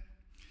moped.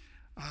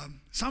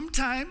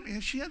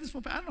 Sometime, she had this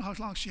moped. I don't know how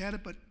long she had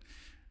it, but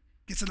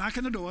gets a knock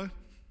on the door.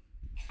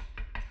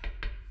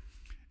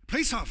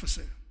 Police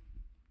officer.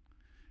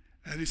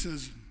 And he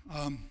says,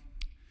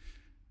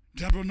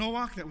 Deborah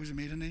Nowak, that was a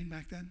maiden name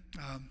back then.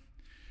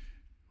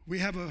 We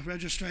have a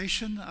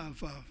registration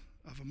of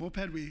a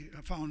moped. We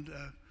found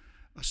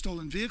a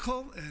stolen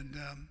vehicle, and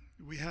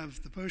we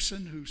have the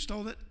person who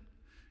stole it,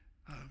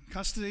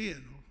 custody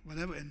and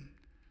whatever.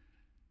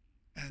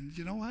 And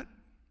you know what?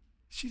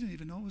 She didn't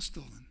even know it was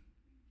stolen.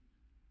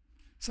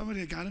 Somebody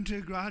had got into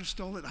the garage,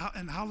 stole it.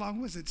 And how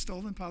long was it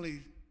stolen?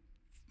 Probably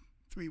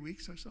 3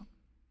 weeks or so.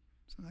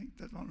 Something,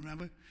 I don't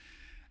remember.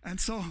 And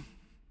so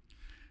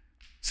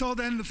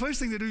then the first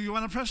thing they do, you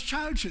want to press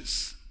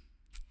charges.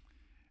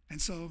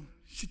 And so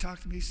she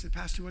talked to me, she said,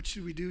 Pastor, what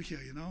should we do here,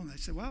 you know? And I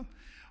said, well,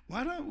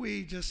 why don't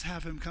we just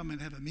have him come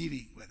and have a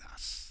meeting with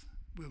us?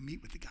 We'll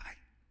meet with the guy.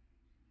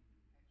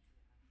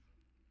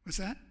 What's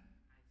that?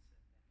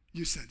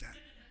 You said that.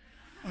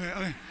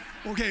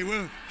 Okay,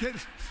 well,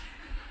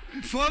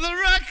 for the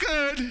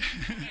record,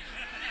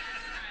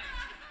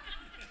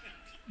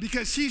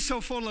 because she's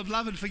so full of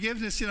love and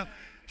forgiveness, you know,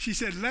 she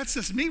said, let's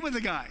just meet with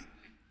the guy.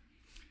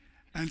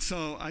 And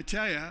so I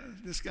tell you,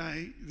 this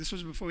guy, this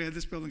was before we had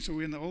this building, so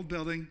we're in the old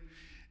building,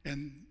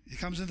 and he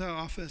comes into our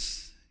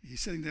office. He's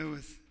sitting there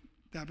with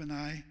Deb and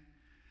I,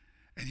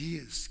 and he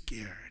is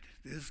scared.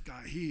 This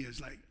guy, he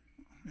is like,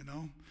 you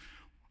know,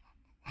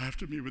 I have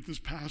to meet with this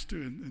pastor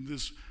and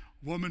this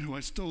woman who I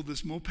stole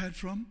this moped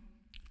from.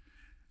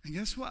 And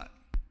guess what?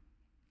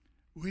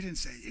 We didn't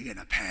say, you're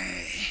going to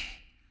pay.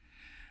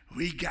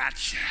 We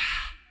got you.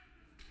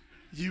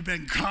 You've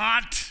been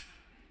caught.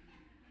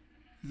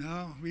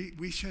 No,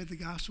 we shared the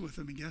gospel with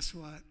him, and guess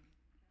what?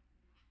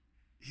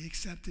 He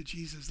accepted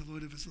Jesus, the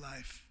Lord of his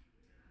life.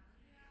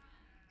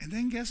 And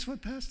then guess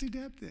what Pastor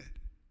Deb did?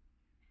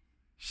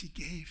 She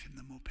gave him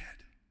the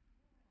moped.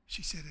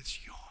 She said,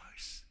 it's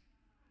yours.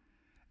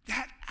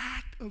 That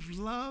act of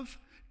love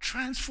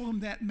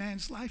transformed that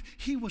man's life.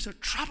 He was a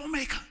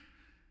troublemaker.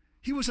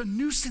 He was a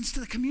nuisance to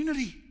the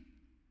community.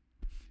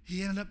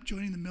 He ended up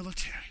joining the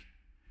military,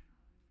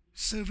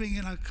 serving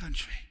our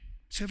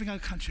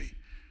country.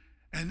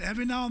 And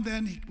every now and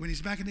then, when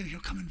he's back in there, he'll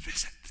come and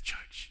visit the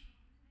church.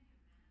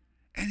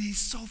 And he's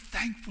so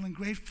thankful and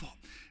grateful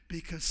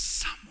because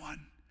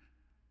someone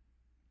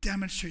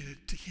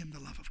demonstrated to him the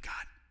love of God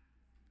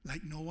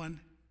like no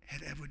one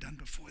had ever done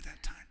before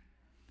that time.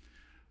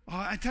 Oh,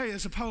 I tell you,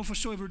 it's a powerful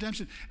story of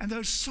redemption. And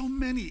there's so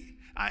many.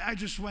 I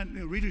just went,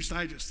 Reader's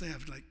Digest, they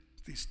have like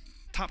these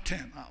top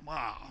 10. Oh,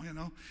 wow, you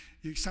know.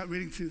 You start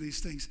reading through these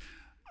things.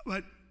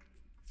 But,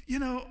 you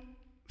know,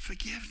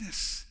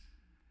 forgiveness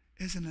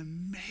is an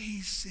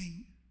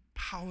amazing,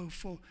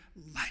 powerful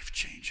life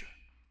changer.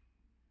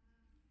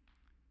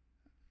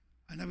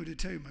 I never did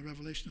tell you my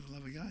revelation of the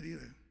love of God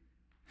either.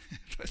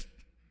 But,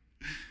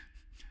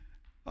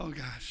 oh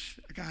gosh,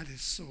 God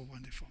is so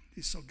wonderful.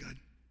 He's so good.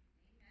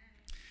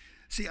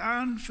 See,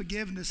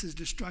 unforgiveness is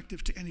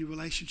destructive to any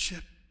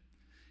relationship.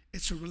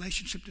 It's a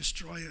relationship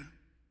destroyer.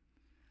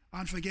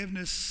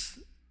 Unforgiveness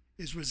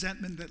is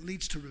resentment that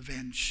leads to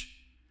revenge,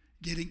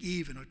 getting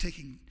even or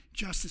taking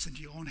justice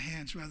into your own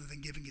hands rather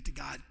than giving it to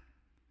God.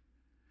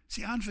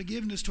 See,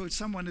 unforgiveness towards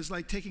someone is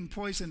like taking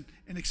poison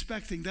and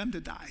expecting them to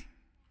die.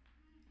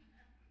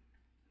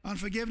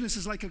 Unforgiveness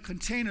is like a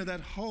container that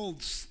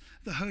holds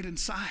the hurt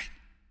inside.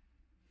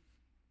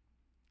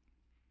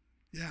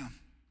 Yeah.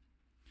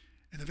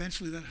 And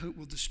eventually that hurt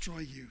will destroy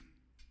you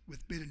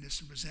with bitterness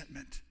and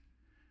resentment.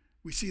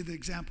 We see the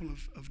example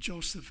of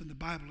Joseph in the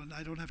Bible, and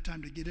I don't have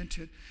time to get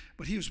into it,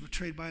 but he was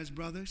betrayed by his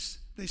brothers.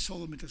 They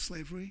sold him into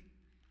slavery.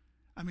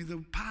 I mean,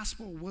 the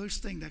possible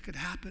worst thing that could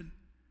happen,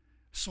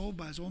 sold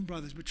by his own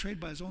brothers, betrayed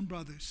by his own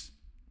brothers.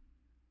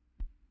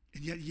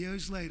 And yet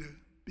years later,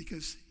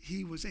 because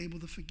he was able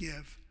to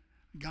forgive,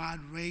 God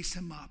raised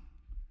him up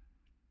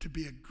to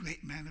be a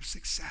great man of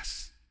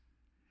success.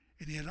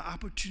 And he had an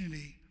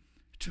opportunity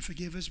to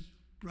forgive his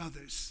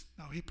brothers.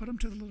 Now, he put them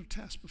to the little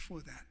test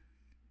before that.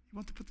 He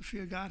wanted to put the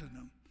fear of God in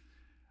them.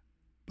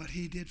 But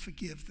he did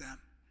forgive them.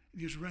 And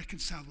he was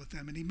reconciled with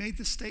them. And he made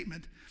this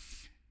statement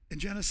in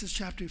Genesis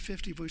chapter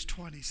 50, verse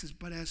 20. He says,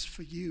 but as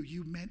for you,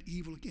 you meant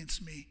evil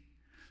against me,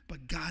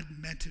 but God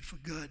meant it for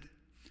good,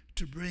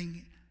 to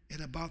bring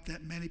it about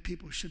that many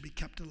people should be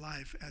kept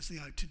alive as they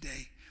are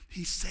today.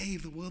 He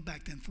saved the world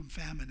back then from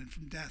famine and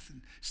from death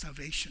and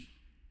starvation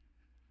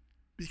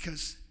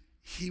because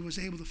he was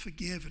able to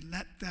forgive and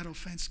let that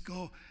offense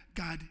go.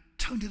 God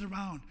turned it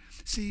around.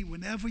 See,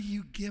 whenever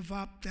you give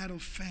up that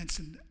offense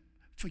and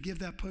forgive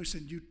that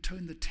person, you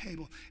turn the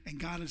table, and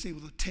God is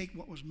able to take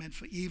what was meant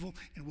for evil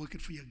and work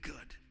it for your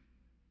good.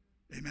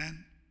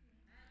 Amen?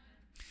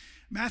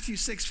 Matthew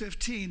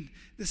 6:15,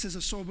 this is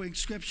a sobering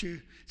scripture.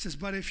 It says,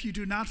 but if you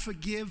do not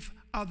forgive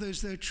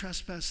others their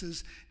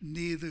trespasses,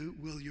 neither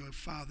will your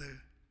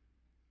Father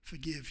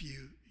forgive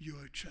you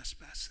your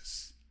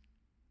trespasses.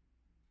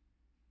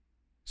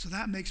 So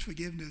that makes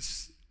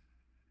forgiveness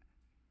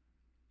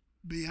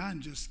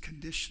beyond just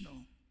conditional.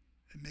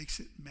 It makes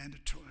it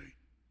mandatory.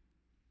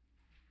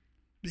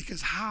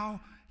 Because how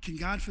can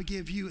God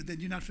forgive you and then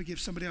you not forgive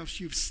somebody else?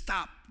 You've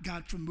stopped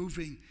God from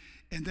moving,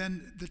 and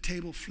then the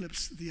table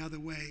flips the other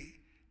way.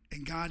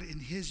 And God, in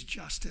his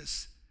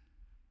justice,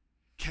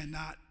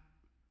 cannot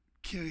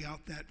carry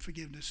out that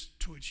forgiveness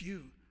towards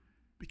you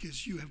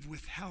because you have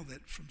withheld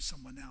it from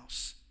someone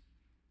else.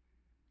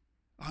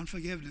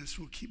 Unforgiveness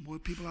will keep more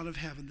people out of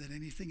heaven than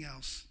anything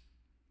else.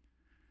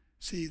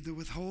 See, the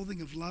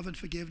withholding of love and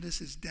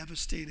forgiveness is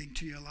devastating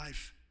to your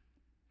life.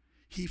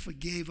 He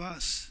forgave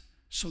us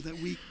so that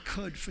we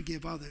could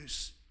forgive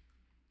others.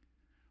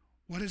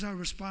 What is our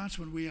response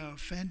when we are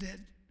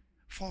offended,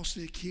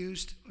 falsely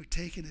accused, or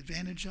taken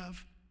advantage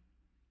of?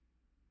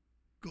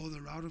 Go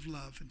the route of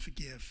love and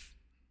forgive.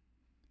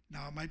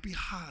 Now, it might be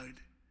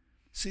hard.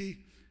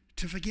 See,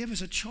 to forgive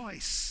is a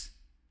choice.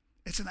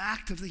 It's an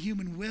act of the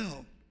human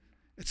will.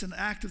 It's an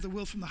act of the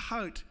will from the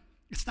heart.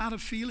 It's not a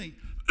feeling.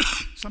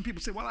 Some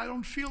people say, well, I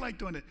don't feel like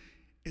doing it.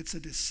 It's a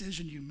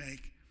decision you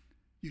make.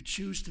 You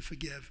choose to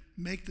forgive.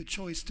 Make the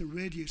choice to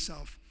rid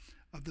yourself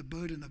of the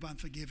burden of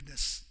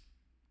unforgiveness.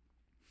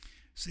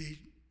 See,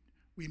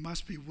 we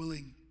must be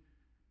willing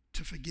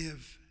to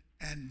forgive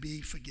and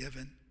be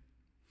forgiven.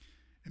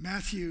 In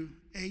Matthew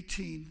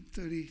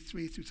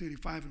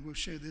 18:33-35, and we'll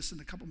share this in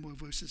a couple more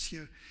verses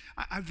here,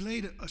 I've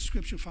laid a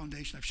scriptural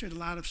foundation. I've shared a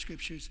lot of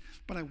scriptures,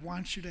 but I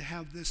want you to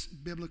have this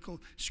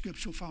biblical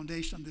scriptural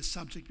foundation on this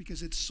subject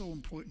because it's so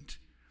important.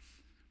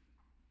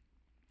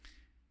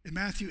 In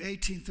Matthew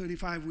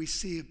 18:35, we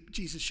see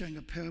Jesus sharing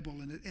a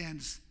parable, and it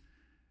ends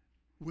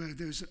where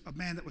there's a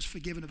man that was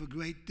forgiven of a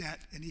great debt,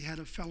 and he had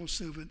a fellow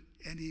servant,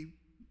 and he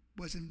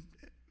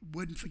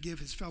wouldn't forgive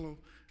his fellow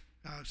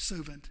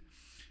servant.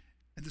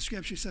 And the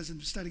scripture says,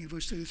 starting in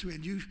verse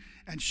 33,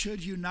 and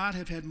should you not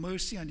have had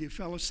mercy on your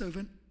fellow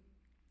servant,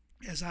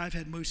 as I've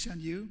had mercy on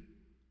you?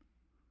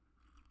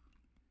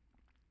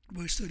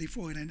 Verse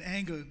 34, and in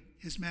anger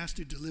his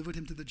master delivered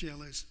him to the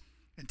jailers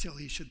until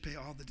he should pay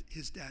all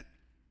his debt.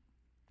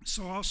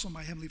 So also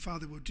my heavenly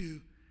Father will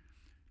do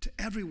to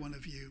every one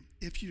of you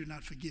if you do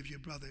not forgive your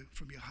brother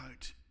from your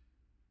heart.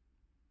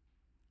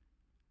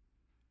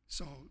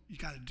 So you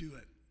got to do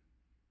it.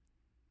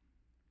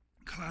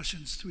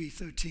 Colossians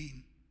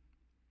 3:13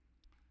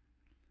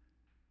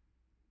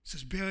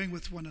 says, bearing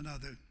with one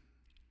another,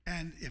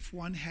 and if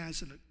one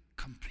has a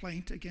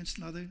complaint against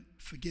another,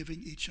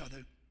 forgiving each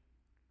other,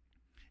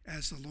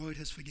 as the Lord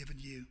has forgiven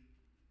you,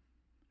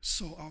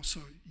 so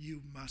also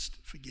you must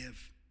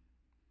forgive.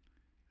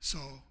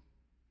 So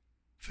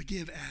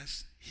forgive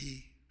as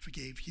he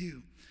forgave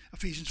you.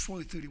 Ephesians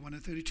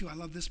 4:31-32. I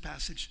love this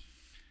passage.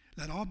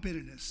 Let all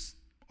bitterness,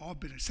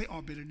 say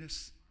all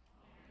bitterness,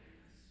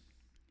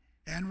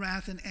 and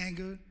wrath and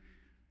anger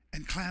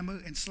and clamor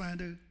and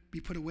slander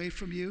be put away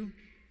from you,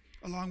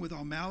 along with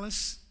all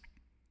malice.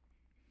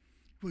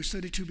 Verse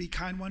 32, be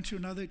kind one to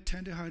another,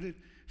 tenderhearted,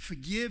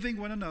 forgiving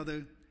one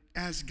another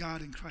as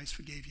God in Christ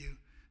forgave you.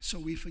 So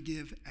we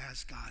forgive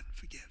as God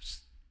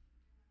forgives.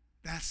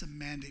 That's a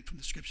mandate from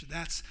the scripture.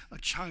 That's a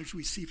charge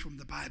we see from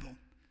the Bible.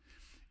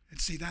 And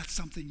see, that's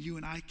something you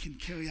and I can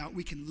carry out.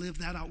 We can live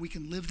that out. We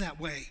can live that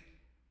way.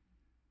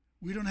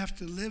 We don't have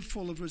to live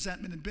full of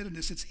resentment and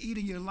bitterness. It's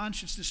eating your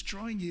lunch. It's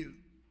destroying you.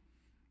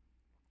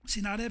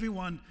 See, not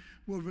everyone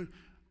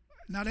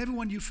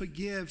you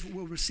forgive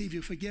will receive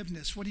your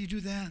forgiveness. What do you do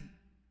then?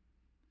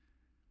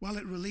 Well,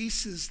 it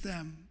releases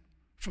them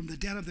from the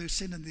debt of their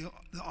sin and the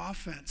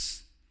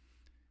offense.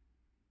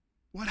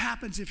 What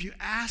happens if you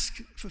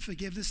ask for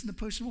forgiveness and the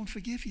person won't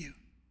forgive you?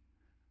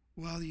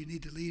 Well, you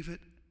need to leave it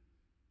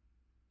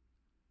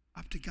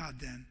up to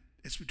God then.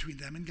 It's between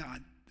them and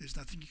God. There's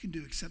nothing you can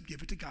do except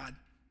give it to God.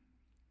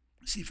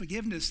 See,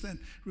 forgiveness then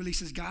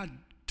releases God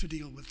to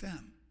deal with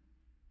them.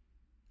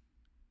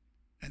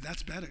 And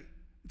that's better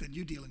than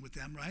you dealing with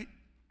them, right?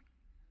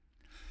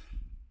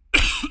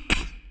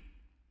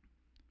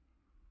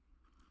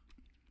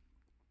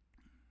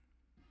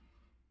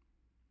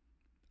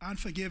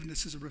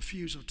 Unforgiveness is a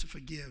refusal to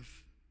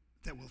forgive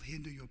that will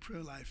hinder your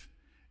prayer life.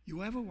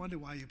 You ever wonder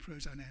why your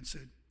prayers aren't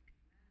answered?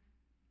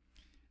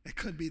 It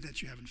could be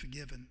that you haven't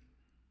forgiven.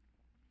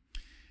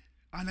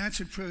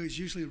 Unanswered prayer is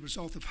usually a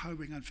result of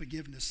harboring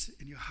unforgiveness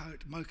in your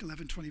heart. Mark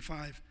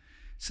 11:25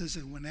 says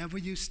that whenever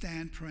you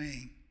stand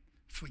praying,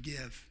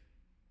 forgive.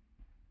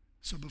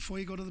 So before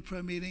you go to the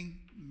prayer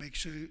meeting, make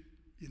sure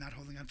you're not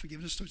holding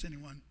unforgiveness towards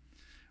anyone.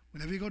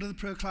 Whenever you go to the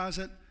prayer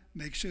closet,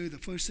 make sure the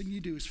first thing you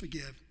do is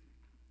forgive.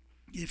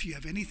 If you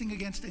have anything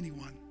against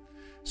anyone,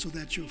 so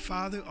that your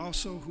Father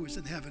also who is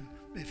in heaven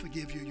may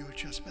forgive you your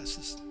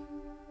trespasses.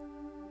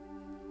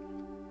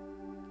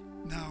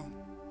 Now,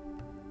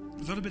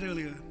 a little bit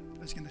earlier, I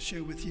was going to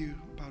share with you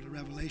about a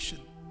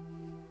revelation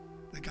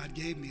that God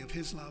gave me of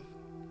his love.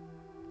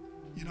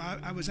 You know,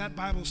 I was at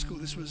Bible school.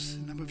 This was a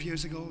number of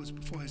years ago. It was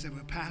before I was ever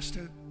a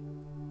pastor.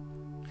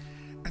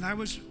 And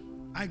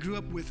I grew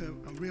up with a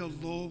real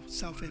low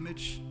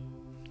self-image,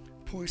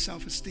 poor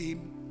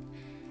self-esteem.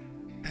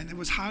 And it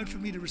was hard for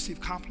me to receive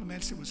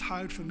compliments. It was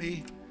hard for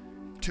me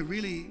to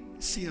really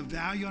see a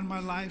value on my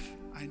life.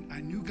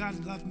 I knew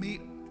God loved me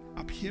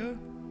up here,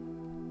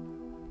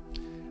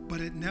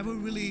 but it never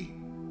really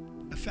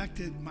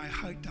affected my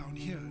heart down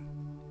here.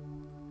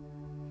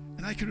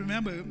 And I can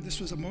remember,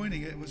 this was a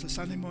morning, it was a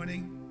Sunday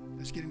morning. I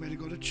was getting ready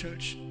to go to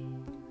church.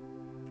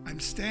 I'm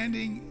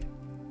standing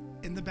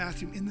in the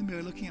bathroom, in the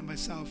mirror, looking at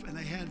myself, and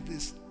I had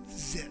this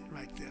zit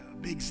right there, a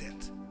big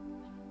zit.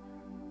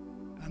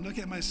 I'm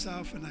looking at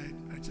myself, and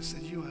I just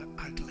said, "You are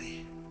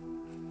ugly."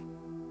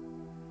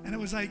 And it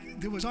was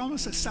like, there was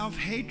almost a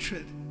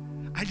self-hatred.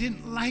 I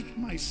didn't like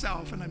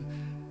myself, and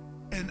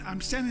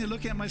I'm standing there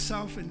looking at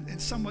myself in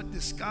somewhat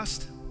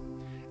disgust.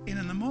 And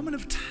in a moment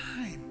of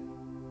time,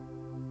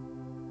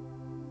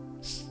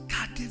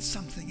 God did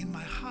something in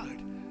my heart.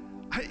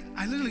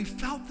 I literally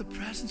felt the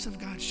presence of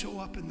God show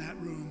up in that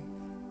room.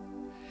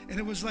 And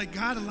it was like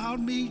God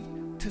allowed me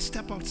to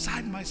step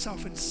outside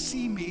myself and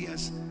see me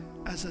as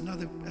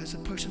a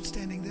person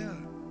standing there.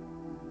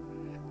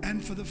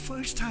 And for the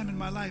first time in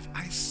my life,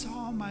 I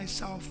saw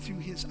myself through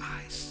his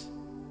eyes.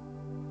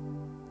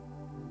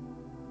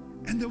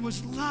 And there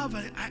was love.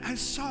 I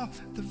saw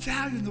the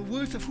value and the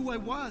worth of who I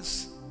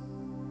was.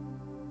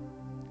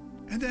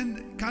 And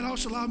then God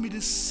also allowed me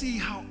to see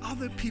how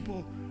other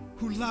people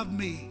who loved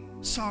me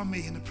saw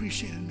me and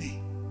appreciated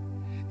me.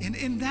 And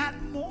in that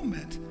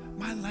moment,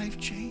 my life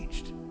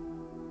changed.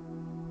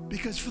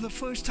 Because for the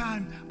first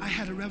time, I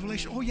had a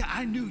revelation. Oh yeah,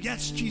 I knew,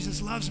 yes,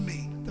 Jesus loves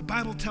me. The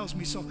Bible tells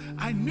me so.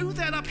 I knew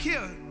that up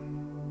here,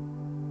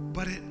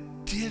 but it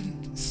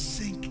didn't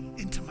sink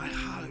into my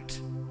heart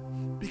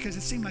because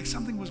it seemed like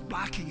something was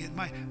blocking it.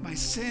 My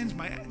sins,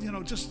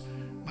 just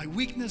my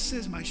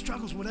weaknesses, my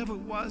struggles, whatever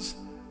it was.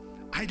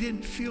 I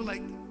didn't feel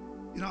like,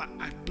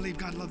 I believe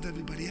God loved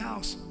everybody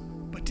else,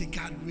 but did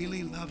God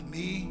really love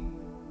me?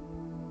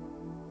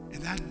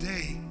 And that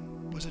day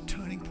was a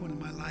turning point in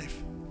my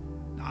life.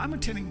 Now, I'm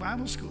attending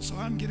Bible school, so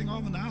I'm getting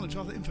all the knowledge,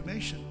 all the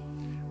information.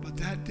 But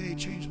that day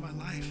changed my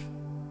life.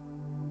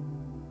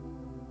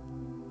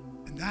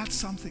 And that's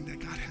something that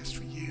God has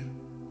for you.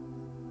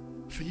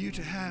 For you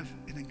to have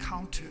an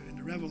encounter and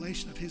a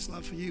revelation of his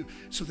love for you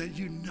so that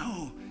you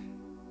know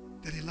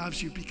that he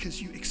loves you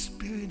because you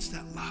experience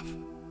that love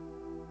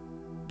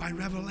by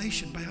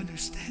revelation, by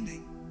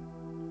understanding.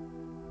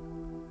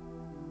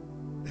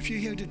 If you're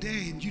here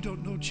today and you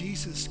don't know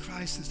Jesus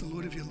Christ as the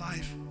Lord of your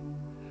life,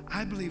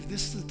 I believe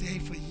this is the day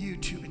for you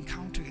to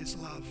encounter his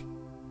love.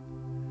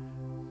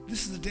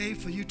 This is the day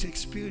for you to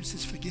experience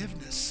his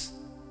forgiveness.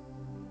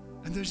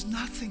 And there's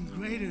nothing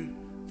greater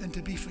than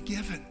to be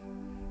forgiven,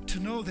 to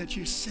know that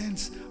your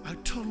sins are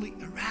totally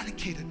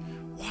eradicated,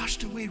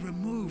 washed away,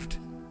 removed.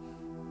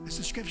 As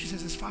the scripture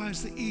says, as far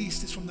as the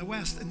east is from the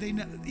west, and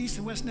the east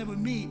and west never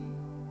meet.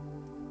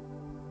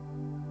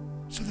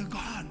 So they're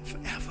gone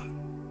forever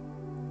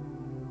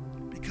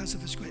because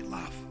of his great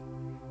love.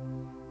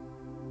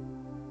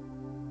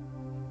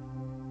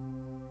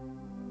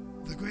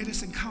 The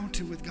greatest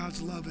encounter with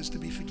God's love is to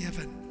be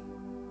forgiven.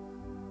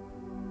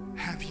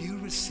 Have you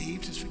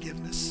received his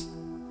forgiveness?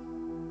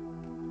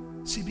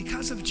 See,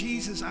 because of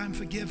Jesus, I'm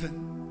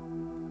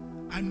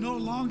forgiven. I'm no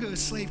longer a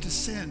slave to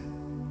sin,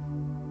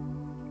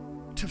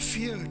 to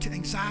fear, to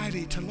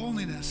anxiety, to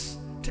loneliness,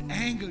 to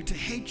anger, to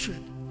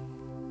hatred.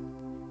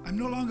 I'm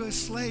no longer a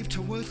slave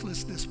to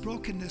worthlessness,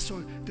 brokenness,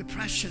 or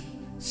depression,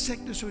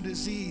 sickness or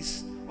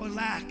disease, or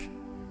lack,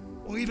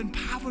 or even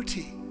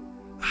poverty.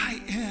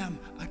 I am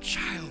a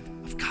child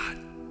of God.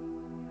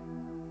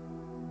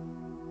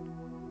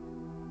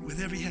 With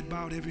every head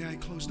bowed, every eye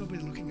closed,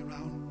 nobody looking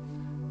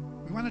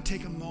around, we want to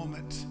take a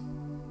moment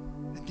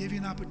and give you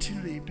an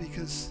opportunity,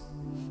 because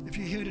if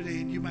you're here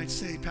today and you might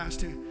say,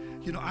 Pastor,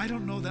 I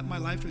don't know that my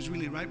life is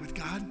really right with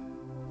God.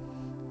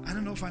 I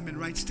don't know if I'm in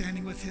right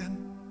standing with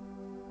him.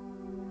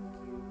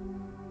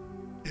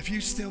 If you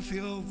still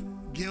feel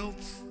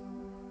guilt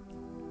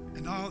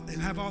and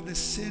have all this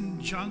sin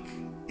junk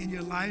in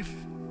your life,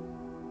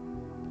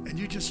 and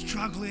you're just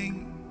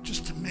struggling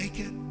just to make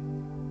it.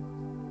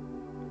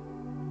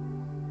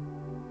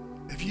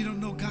 If you don't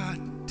know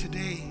God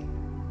today,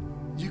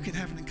 you can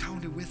have an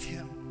encounter with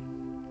him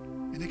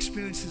and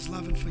experience his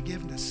love and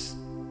forgiveness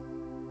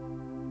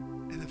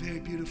in a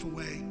very beautiful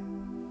way.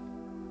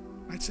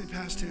 I'd say,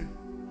 Pastor,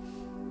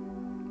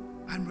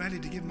 I'm ready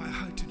to give my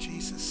heart to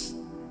Jesus.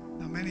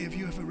 Now, many of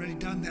you have already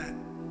done that,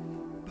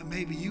 but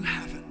maybe you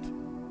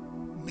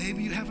haven't.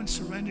 Maybe you haven't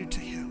surrendered to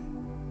him.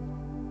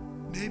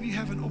 Maybe you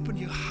haven't opened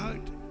your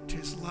heart to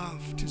his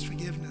love, to his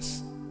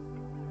forgiveness.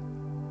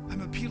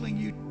 I'm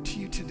appealing to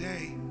you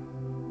today.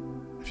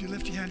 If you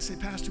lift your hand and say,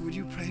 Pastor, would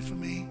you pray for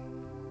me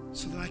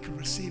so that I can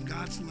receive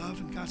God's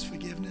love and God's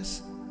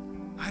forgiveness?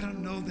 I don't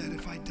know that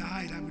if I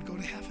died, I would go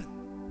to heaven.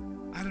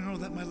 I don't know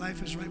that my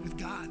life is right with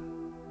God.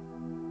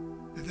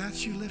 If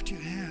that's you, lift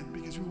your hand,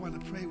 because we want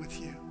to pray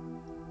with you.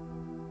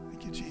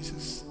 Thank you,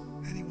 Jesus.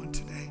 Anyone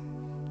today?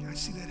 Can I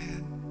see that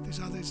hand? If there's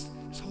others,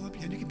 just hold up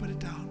your hand. You can put it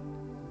down.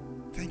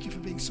 Thank you for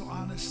being so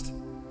honest.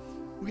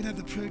 We're going to have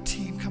the prayer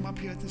team come up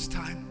here at this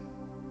time.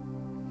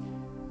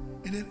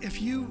 And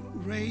if you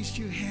raised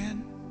your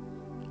hand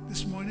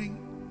this morning,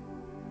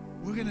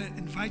 we're going to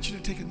invite you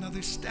to take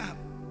another step,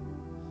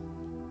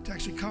 to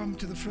actually come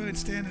to the prayer and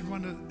stand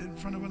in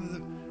front of one of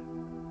the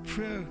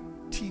prayer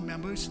team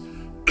members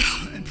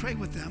and pray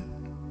with them.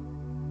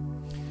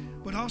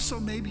 But also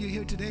maybe you're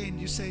here today and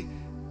you say,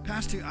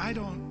 Pastor, I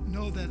don't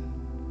know that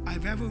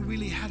I've ever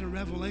really had a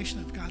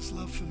revelation of God's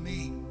love for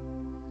me.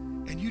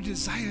 and you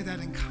desire that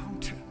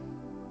encounter,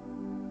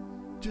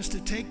 just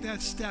to take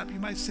that step. You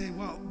might say,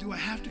 well, do I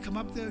have to come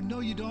up there? No,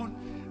 you don't.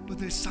 But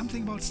there's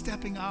something about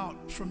stepping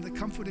out from the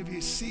comfort of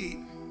your seat.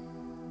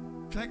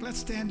 In fact, let's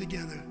stand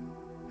together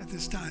at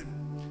this time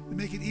to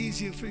make it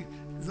easier for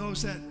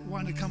those that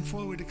want to come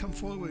forward to come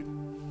forward.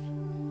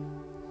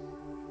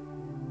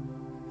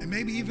 And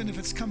maybe even if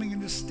it's coming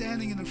and just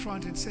standing in the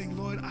front and saying,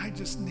 Lord, I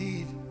just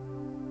need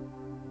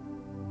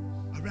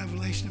a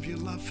revelation of your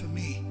love for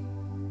me.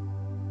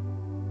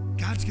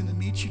 God's going to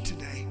meet you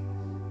today.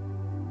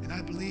 And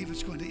I believe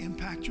it's going to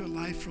impact your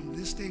life from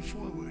this day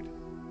forward.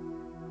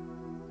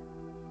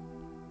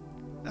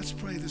 Let's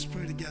pray this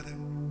prayer together.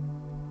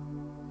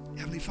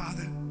 Heavenly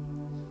Father,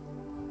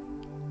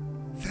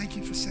 thank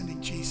you for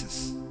sending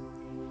Jesus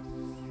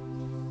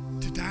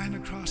to die on the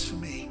cross for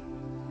me.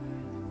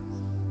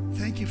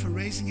 Thank you for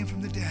raising him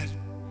from the dead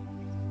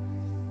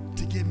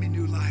to give me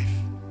new life.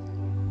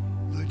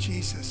 Lord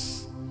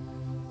Jesus,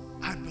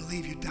 I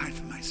believe you died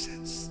for my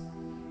sins.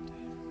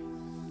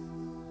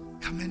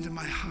 Come into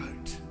my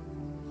heart.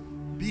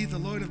 Be the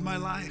Lord of my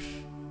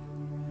life.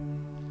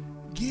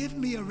 Give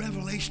me a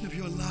revelation of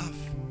your love.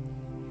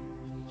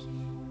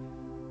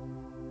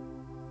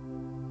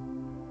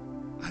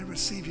 I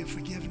receive your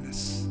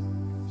forgiveness.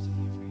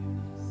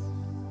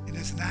 And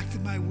as an act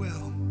of my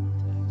will,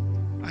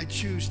 I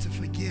choose to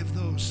forgive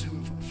those who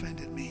have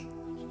offended me.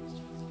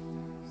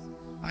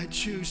 I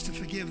choose to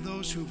forgive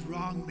those who have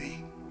wronged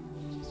me.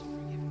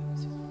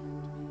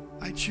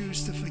 I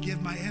choose to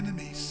forgive my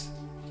enemies.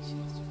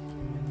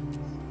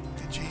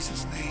 In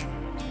Jesus' name,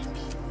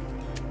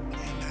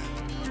 amen.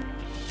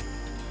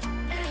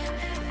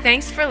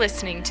 Thanks for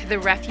listening to the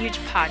Refuge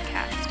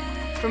Podcast.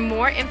 For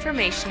more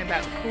information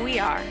about who we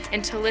are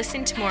and to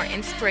listen to more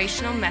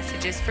inspirational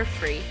messages for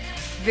free,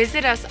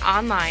 visit us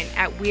online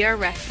at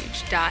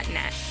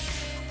wearerefuge.net.